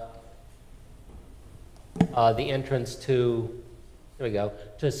the entrance to, here we go,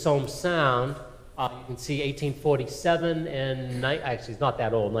 to Somme Sound. You can see 1847 and, actually it's not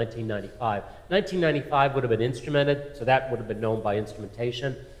that old, 1995. 1995 would have been instrumented, so that would have been known by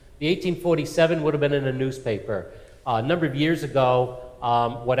instrumentation. The 1847 would have been in a newspaper. A number of years ago,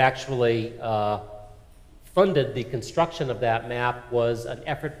 what actually funded the construction of that map was an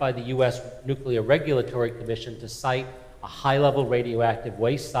effort by the U.S. Nuclear Regulatory Commission to site a high-level radioactive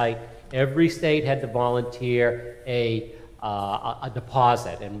waste site. Every state had to volunteer a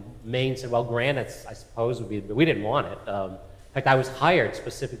deposit, and Maine said, well, granites, I suppose, would be, but we didn't want it. In fact, I was hired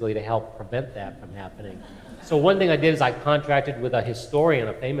specifically to help prevent that from happening. So one thing I did is I contracted with a historian,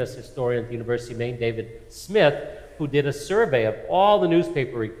 a famous historian at the University of Maine, David Smith, who did a survey of all the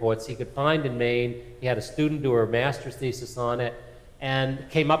newspaper reports he could find in Maine. He had a student do her master's thesis on it and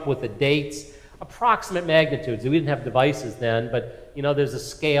came up with the dates, approximate magnitudes. We didn't have devices then, but you know, there's a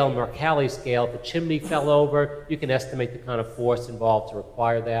scale, Mercalli scale. If the chimney fell over, you can estimate the kind of force involved to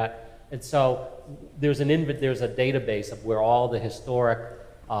require that. And so there's a database of where all the historic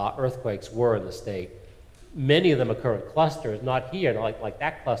earthquakes were in the state. Many of them occur in clusters, not here, like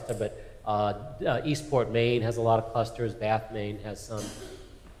that cluster, but Eastport, Maine has a lot of clusters. Bath, Maine has some.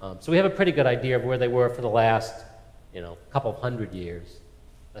 So we have a pretty good idea of where they were for the last, you know, couple of hundred years.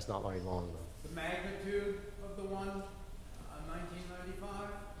 That's not very long, though. The magnitude of the one, 1995,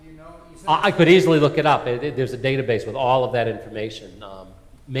 do you know? You said I could easily look it up. There's a database with all of that information.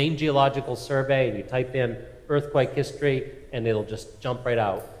 Maine Geological Survey, and you type in earthquake history, and it'll just jump right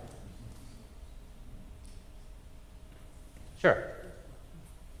out. Sure.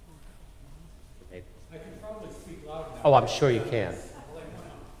 I can probably speak loud enough. Oh, I'm sure you can.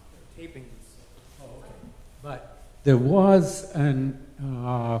 Taping. Oh, okay. But there was an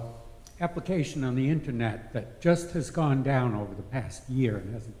application on the internet that just has gone down over the past year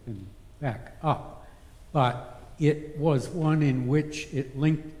and hasn't been back up. But it was one in which it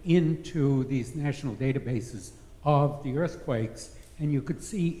linked into these national databases of the earthquakes, and you could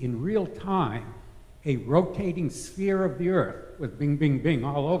see in real time a rotating sphere of the earth with bing, bing, bing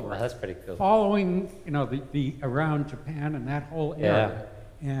all over Oh, it, that's pretty cool. following, you know, the around Japan and that whole area.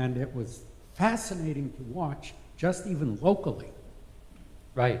 And it was fascinating to watch, just even locally.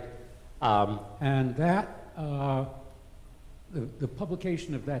 Right. And that, the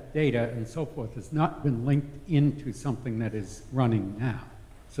publication of that data and so forth has not been linked into something that is running now.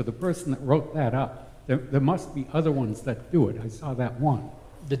 So the person that wrote that up, there must be other ones that do it. I saw that one.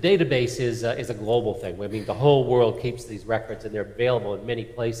 The database is a global thing. I mean, the whole world keeps these records, and they're available in many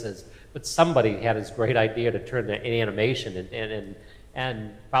places. But somebody had this great idea to turn that in animation,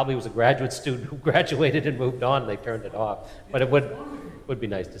 and probably was a graduate student who graduated and moved on, and they turned it off. But it would be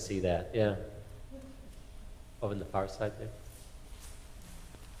nice to see that, yeah. Over on the far side there.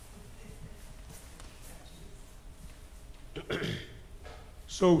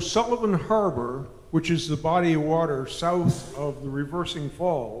 So Sullivan Harbor, which is the body of water south of the Reversing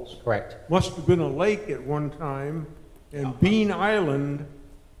Falls, Correct. must have been a lake at one time, and Bean Island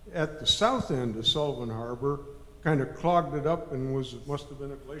at the south end of Sullivan Harbor kind of clogged it up and must have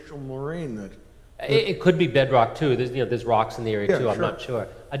been a glacial moraine that. It could be bedrock too. There's rocks in the area Yeah, too. I'm sure. not sure.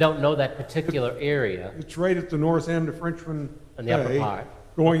 I don't know that particular area It's right at the north end of Frenchman on the upper Bay, part.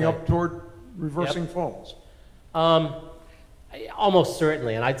 going Okay. up toward Reversing Falls. Almost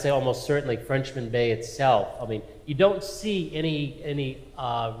certainly, and I'd say almost certainly Frenchman Bay itself. I mean, you don't see any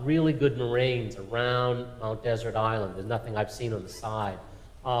really good moraines around Mount Desert Island. There's nothing I've seen on the side.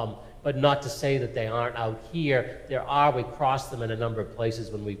 But not to say that they aren't out here. There are. We crossed them in a number of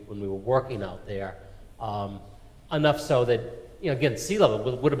places when we were working out there. Enough so that, you know, again, sea level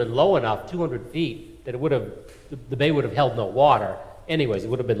would have been low enough, 200 feet, that it would have, the bay would have held no water. Anyways, it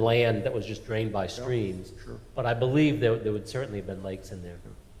would have been land that was just drained by streams. Sure. But I believe there would certainly have been lakes in there.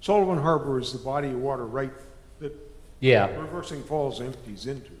 Sullivan Harbor is the body of water right that Yeah. Reversing Falls empties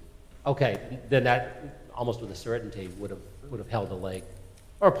into. Okay. Then that almost with a certainty would have held a lake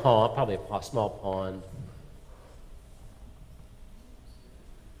or a pond, probably a small pond.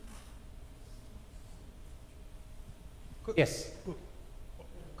 Yes.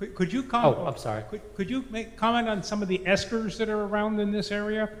 Could you comment? Oh, I'm sorry. Could you comment on some of the eskers that are around in this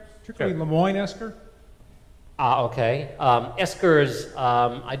area, particularly Sure. Lemoyne esker? Okay. Eskers,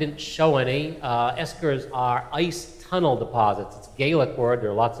 I didn't show any. Eskers are ice tunnel deposits. It's a Gaelic word.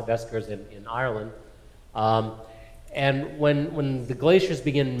 There are lots of eskers in Ireland. And when the glaciers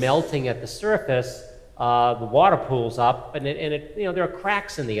begin melting at the surface, the water pools up, and you know, there are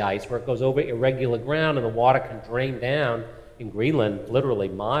cracks in the ice where it goes over irregular ground, and the water can drain down in Greenland, literally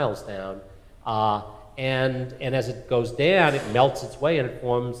miles down. And as it goes down, it melts its way and it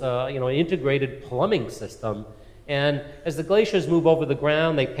forms an integrated plumbing system. And as the glaciers move over the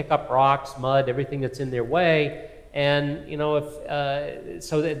ground, they pick up rocks, mud, everything that's in their way. And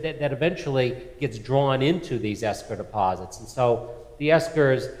so that eventually gets drawn into these esker deposits. And so the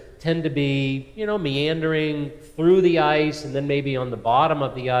eskers tend to be, meandering through the ice and then maybe on the bottom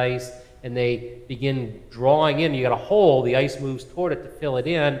of the ice, and they begin drawing in. You got a hole, the ice moves toward it to fill it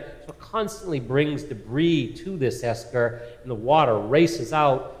in, so it constantly brings debris to this esker, and the water races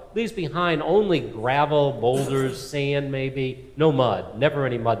out, leaves behind only gravel, boulders, sand maybe, no mud, never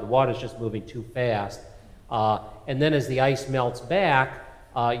any mud. The water's just moving too fast. And then as the ice melts back,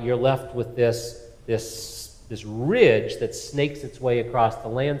 you're left with this ridge that snakes its way across the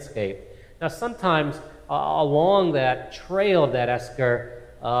landscape. Now sometimes along that trail of that esker,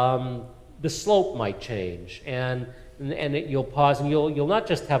 the slope might change, and you'll pause, and you'll not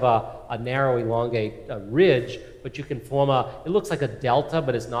just have a narrow, elongate ridge, but you can form it looks like a delta,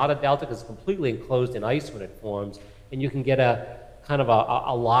 but it's not a delta because it's completely enclosed in ice when it forms, and you can get a kind of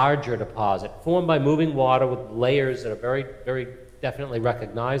a larger deposit formed by moving water with layers that are very, very definitely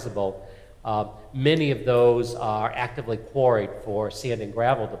recognizable. Many of those are actively quarried for sand and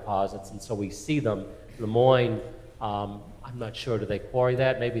gravel deposits, and so we see them. Lemoyne, I'm not sure, do they quarry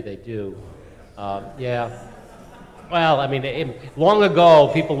that? Maybe they do. Yeah. Well, I mean, long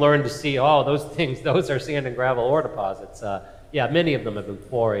ago, people learned to see, those are sand and gravel ore deposits. Yeah, many of them have been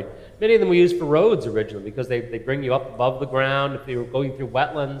quarried. Many of them were used for roads originally because they bring you up above the ground. If you were going through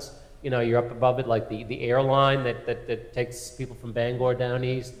wetlands, you're up above it, like the airline that takes people from Bangor down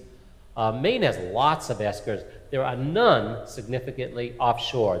east. Maine has lots of eskers. There are none significantly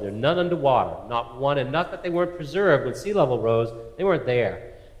offshore. There are none underwater, not one, and not that they weren't preserved when sea level rose, they weren't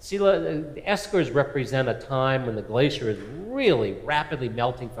there. The eskers represent a time when the glacier is really rapidly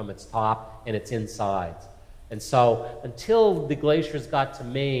melting from its top and its insides. And so until the glaciers got to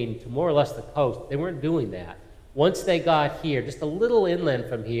Maine, to more or less the coast, they weren't doing that. Once they got here, just a little inland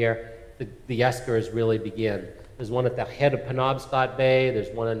from here, the eskers really begin. There's one at the head of Penobscot Bay,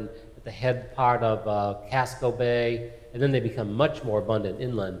 there's one at the head part of Casco Bay, and then they become much more abundant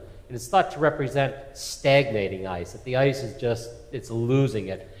inland. And it's thought to represent stagnating ice, that the ice is it's losing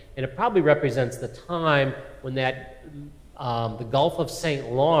it. And it probably represents the time when the Gulf of St.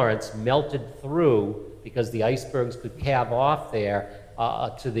 Lawrence melted through because the icebergs could calve off there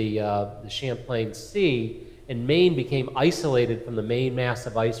to the Champlain Sea, and Maine became isolated from the main mass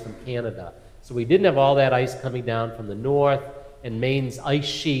of ice from Canada. So we didn't have all that ice coming down from the north, and Maine's ice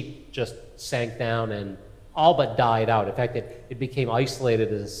sheet just sank down and all but died out. In fact, it became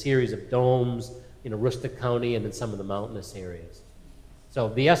isolated as a series of domes in Aroostook County and in some of the mountainous areas. So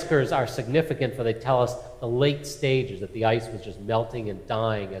the eskers are significant, for they tell us the late stages, that the ice was just melting and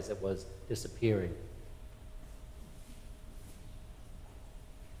dying as it was disappearing.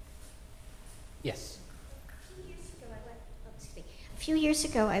 Yes? A few years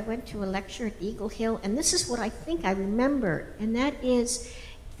ago, I went to a lecture at Eagle Hill, and this is what I think I remember, and that is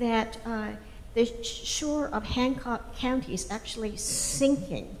that the shore of Hancock County is actually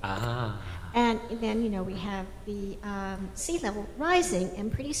sinking. Ah. And then, we have the sea level rising,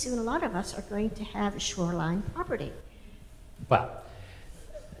 and pretty soon a lot of us are going to have shoreline property. Well,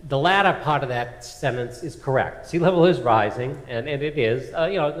 the latter part of that sentence is correct. Sea level is rising, and it is,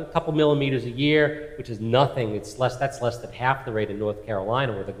 a couple millimeters a year, which is nothing. That's less than half the rate in North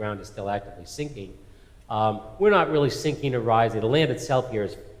Carolina, where the ground is still actively sinking. We're not really sinking or rising. The land itself here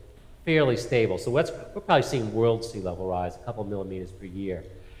is fairly stable, so we're probably seeing world sea level rise, a couple millimeters per year.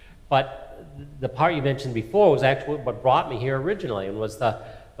 But the part you mentioned before was actually what brought me here originally, and was the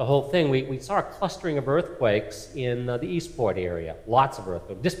whole thing. We saw a clustering of earthquakes in the Eastport area, lots of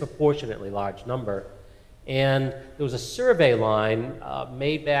earthquakes, disproportionately large number. And there was a survey line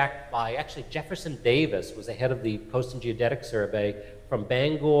made back by, actually, Jefferson Davis was the head of the Coast and Geodetic Survey, from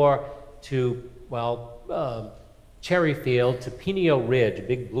Bangor to, Cherryfield to Pineo Ridge, a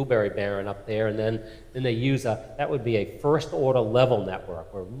big blueberry barren up there, and then they use that would be a first order level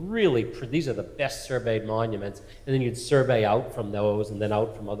network, where really these are the best surveyed monuments, and then you'd survey out from those and then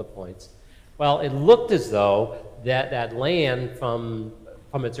out from other points. Well, it looked as though that land from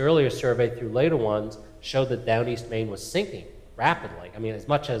its earlier survey through later ones showed that down East Maine was sinking rapidly. I mean, as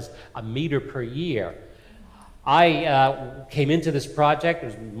much as a meter per year. I came into this project. It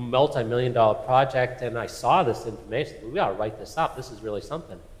was a multi-million-dollar project, and I saw this information. We ought to write this up. This is really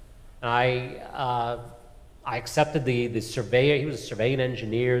something. And I accepted the surveyor. He was a surveying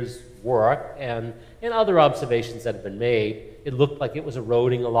engineer's work, and other observations that had been made. It looked like it was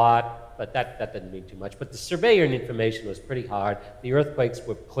eroding a lot, but that didn't mean too much. But the surveyor information was pretty hard. The earthquakes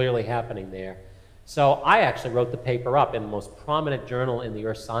were clearly happening there. So I actually wrote the paper up in the most prominent journal in the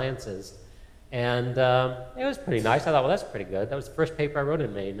earth sciences, and it was pretty nice. I thought, well, that's pretty good. That was the first paper I wrote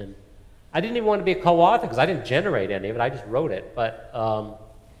in Maine, and I didn't even want to be a co-author because I didn't generate any of it. I just wrote it. But a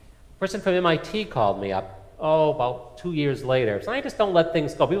person from MIT called me up, about 2 years later. Scientists don't let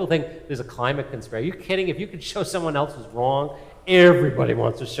things go. People think there's a climate conspiracy. Are you kidding? If you could show someone else is wrong, everybody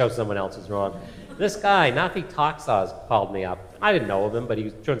wants to show someone else is wrong. This guy, Nafi Taksaz, called me up. I didn't know of him, but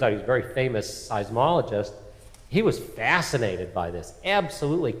turns out he was a very famous seismologist. He was fascinated by this,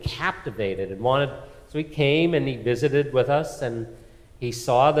 absolutely captivated, and wanted, so he came and he visited with us, and he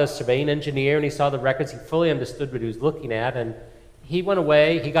saw the surveying engineer, and he saw the records. He fully understood what he was looking at, and he went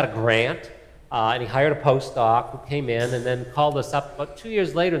away. He got a grant. And he hired a postdoc who came in and then called us up about 2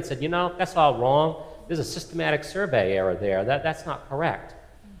 years later and said, you know, that's all wrong. There's a systematic survey error there. That's not correct.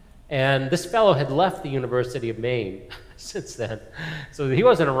 And this fellow had left the University of Maine since then. So he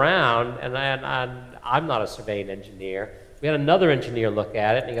wasn't around, and I'm not a surveying engineer. We had another engineer look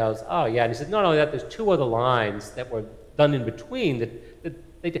at it, and he goes, oh, yeah. And he said, no, there's 2 other lines that were done in between.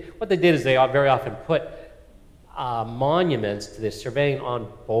 That they did. What they did is they very often put monuments to their surveying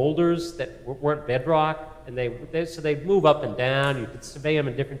on boulders that weren't bedrock, and so they'd move up and down. You could survey them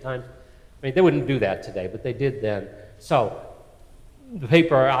in different times. I mean, they wouldn't do that today, but they did then. So the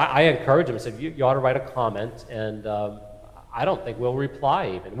paper, I encouraged him. I said, you ought to write a comment, and I don't think we'll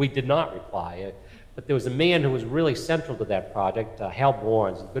reply even. We did not reply. But there was a man who was really central to that project, Hal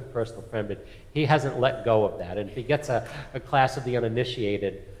Borns, a good personal friend, but he hasn't let go of that. And if he gets a class of the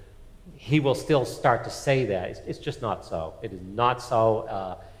uninitiated, he will still start to say that. It's just not so. It is not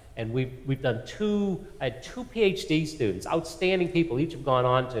so. And we've done I had 2 PhD students, outstanding people, each have gone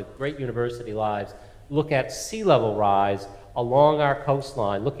on to great university lives, look at sea level rise along our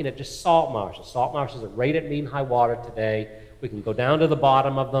coastline, looking at just salt marshes. Salt marshes are right at mean high water today. We can go down to the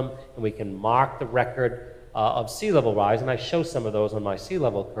bottom of them, and we can mark the record of sea level rise, and I show some of those on my sea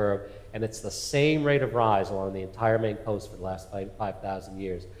level curve, and it's the same rate of rise along the entire Maine coast for the last 5,000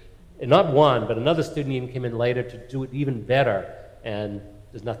 years. And not one, but another student even came in later to do it even better, and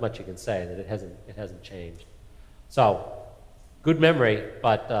there's not much you can say that it hasn't changed. So, good memory,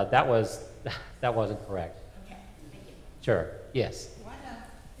 but that wasn't correct. Okay, thank you. Sure. Yes.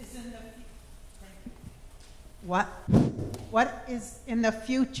 What is in the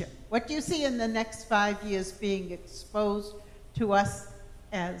future? What do you see in the next 5 years being exposed to us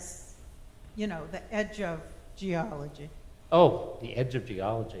as, you know, the edge of geology? Oh, the edge of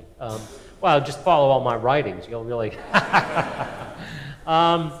geology. Well, just follow all my writings. You'll really...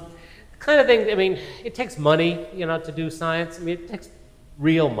 kind of thing, I mean, it takes money, you know, to do science. I mean, it takes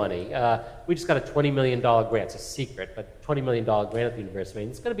real money. We just got a $20 million grant. It's a secret, but $20 million grant at the University of Maine.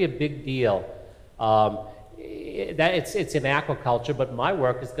 It's going to be a big deal. It's in aquaculture, but my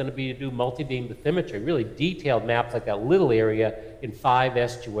work is going to be to do multi-beam bathymetry, really detailed maps like that little area in 5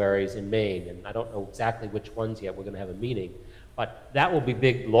 estuaries in Maine, and I don't know exactly which ones yet. We're going to have a meeting, but that will be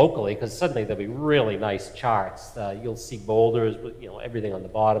big locally because suddenly there'll be really nice charts. You'll see boulders, you know, everything on the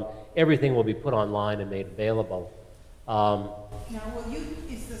bottom. Everything will be put online and made available. Now,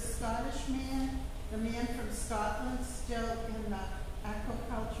 is the Scottish man, the man from Scotland, still in the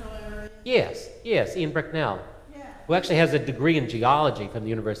aquacultural area? Yes, Ian Bricknell, Yeah. who actually has a degree in geology from the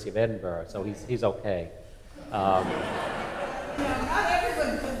University of Edinburgh, so he's okay. You know, not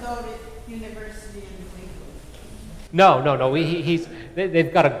everyone can go to university in New England. No.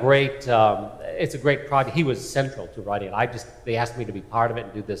 They've got a great. It's a great project. He was central to writing it. They asked me to be part of it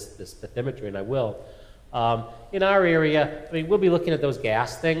and do this bathymetry, and I will. In our area, I mean, we'll be looking at those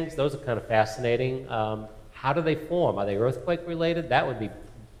gas things. Those are kind of fascinating. How do they form? Are they earthquake related? That would be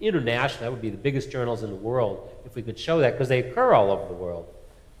international. That would be the biggest journals in the world if we could show that, because they occur all over the world.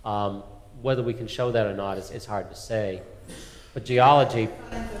 Whether we can show that or not is hard to say. But geology.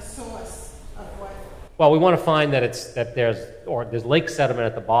 Find the source of what. Well, we want to find that there's lake sediment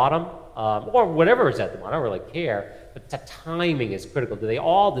at the bottom, or whatever is at the bottom. I don't really care. But the timing is critical.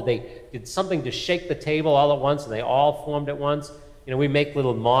 Did something just shake the table all at once, and they all formed at once? You know, we make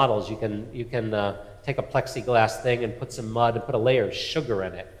little models. You can take a plexiglass thing and put some mud and put a layer of sugar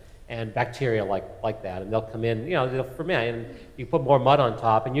in it, and bacteria like that, and they'll come in. You know, they'll ferment, and you put more mud on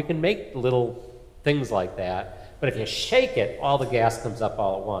top, and you can make little things like that. But if you shake it, all the gas comes up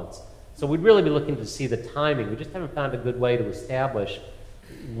all at once. So we'd really be looking to see the timing. We just haven't found a good way to establish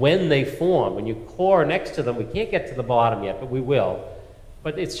when they form. When you core next to them, we can't get to the bottom yet, but we will.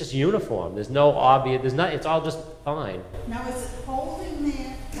 But it's just uniform. There's no obvious, it's all just fine. Now, is it holding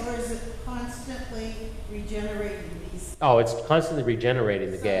there, or is it constantly regenerating these? Oh, it's constantly regenerating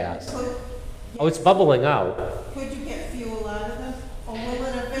the gas. Oh, it's bubbling out. Could you get fuel out of them, or will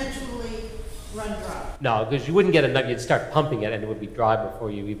it eventually run dry. No, because you wouldn't get enough, you'd start pumping it and it would be dry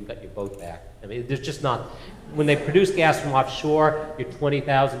before you even got your boat back. I mean, there's just not, when they produce gas from offshore, you're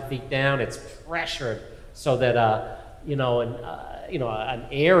 20,000 feet down, it's pressured so that, an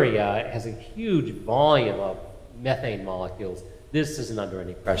area has a huge volume of methane molecules. This isn't under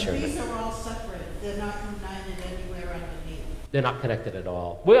any pressure. And these are all separate. They're not united anywhere underneath. They're not connected at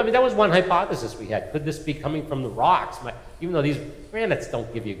all. Well, I mean, that was one hypothesis we had. Could this be coming from the rocks? Even though these granites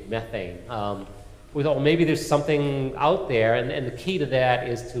don't give you methane. We thought, well, maybe there's something out there, and the key to that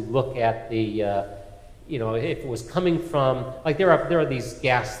is to look at the, if it was coming from, like there are these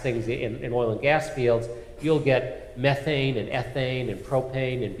gas things in oil and gas fields. You'll get methane and ethane and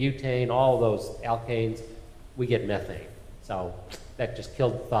propane and butane, all those alkanes. We get methane. So that just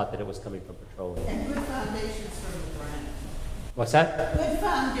killed the thought that it was coming from petroleum. And good foundations from the ground. What's that? Good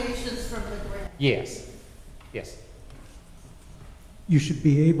foundations from the ground. Yes. Yes. You should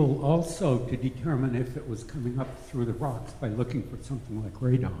be able also to determine if it was coming up through the rocks by looking for something like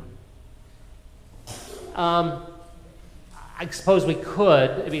radon. I suppose we could.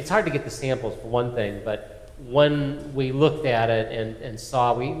 I mean, it's hard to get the samples for one thing, but when we looked at it and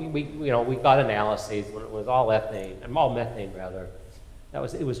saw, we got analyses when it was all ethane, all methane rather.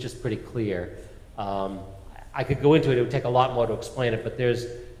 It was just pretty clear. I could go into it. It would take a lot more to explain it, but there's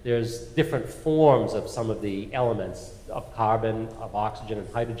different forms of some of the elements of carbon, of oxygen, and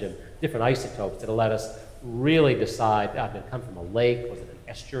hydrogen, different isotopes that'll let us really decide, did it come from a lake? Was it an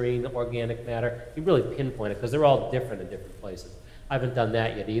estuarine organic matter? You really pinpoint it because they're all different in different places. I haven't done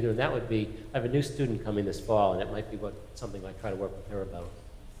that yet either, and that would be, I have a new student coming this fall, and it might be something I try to work with her about.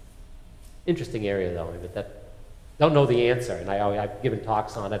 Interesting area though, but don't know the answer, and I've given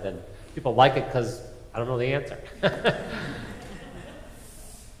talks on it, and people like it because I don't know the answer.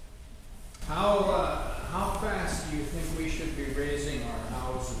 How fast do you think we should be raising our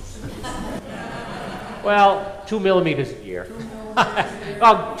houses in this? Well, 2 millimeters a year. 2 millimeters a year?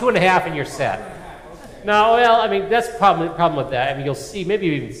 Well, 2.5 and you're set. No, well, I mean, that's the problem with that. I mean, you'll see, maybe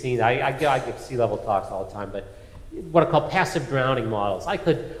you've even seen, I give sea level talks all the time, but what are called passive drowning models. I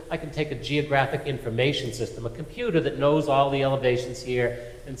can take a geographic information system, a computer that knows all the elevations here,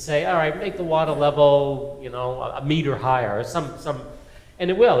 and say, all right, make the water level, a meter higher, or and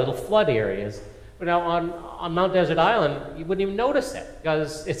it'll flood areas. But now on Mount Desert Island, you wouldn't even notice it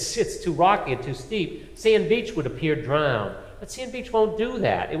because it's too rocky and too steep. Sand Beach would appear drowned. But Sand Beach won't do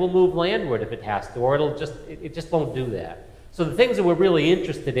that. It will move landward if it has to, or it just won't do that. So the things that we're really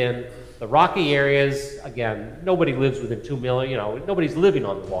interested in, the rocky areas, again, nobody lives within 2 million, nobody's living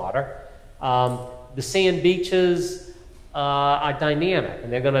on the water. The sand beaches are dynamic,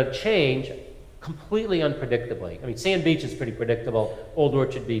 and they're going to change completely unpredictably. I mean, Sand Beach is pretty predictable. Old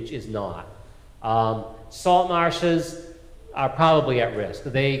Orchard Beach is not. Salt marshes are probably at risk.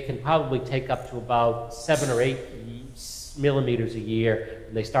 They can probably take up to about 7 or 8 millimeters a year,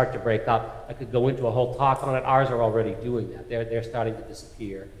 and they start to break up. I could go into a whole talk on it. Ours are already doing that. They're starting to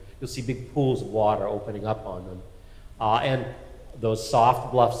disappear. You'll see big pools of water opening up on them. And those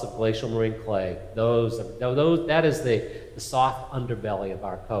soft bluffs of glacial marine clay, that is the soft underbelly of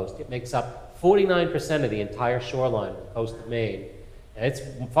our coast. It makes up 49% of the entire shoreline of the coast of Maine. And it's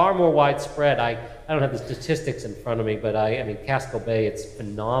far more widespread. I don't have the statistics in front of me, but I mean, Casco Bay, it's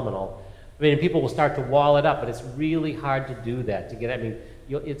phenomenal. I mean, people will start to wall it up, but it's really hard to do that.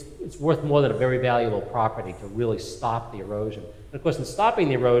 It's worth more than a very valuable property to really stop the erosion. And of course, in stopping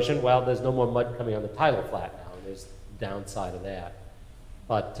the erosion, well, there's no more mud coming on the tidal flat now, and there's the downside of that.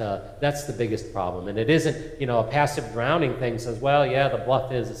 But that's the biggest problem. And it isn't, a passive drowning thing says, well, yeah, the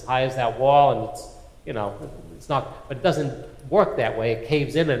bluff is as high as that wall, and it's not, but it doesn't work that way. It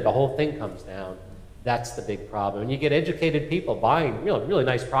caves in and the whole thing comes down. That's the big problem. And you get educated people buying really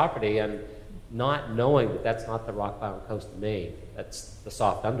nice property and not knowing that that's not the rock-bound coast of Maine. That's the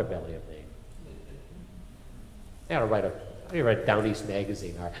soft underbelly of Maine. They ought to write Down East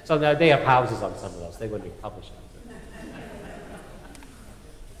magazine. So they have houses on some of those. They wouldn't be publishing.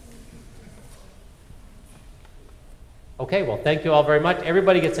 Okay, well, thank you all very much.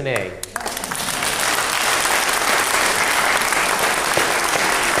 Everybody gets an A.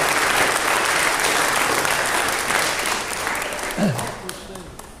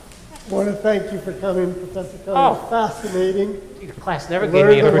 I want to thank you for coming, Professor Kelley. It's fascinating. The class never gave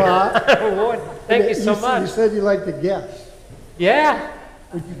me a lot. Award. Thank you so much. You said you like to guess. Yeah.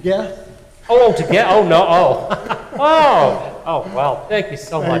 Would you guess? Oh, to guess? Oh, no. Oh. Oh, well, thank you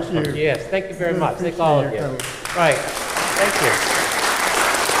so much. Thank you. Yes, thank you very much. Thank all of you. Coming. Right. Thank you.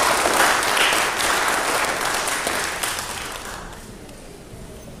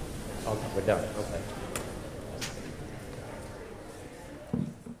 Oh, we're done. Okay.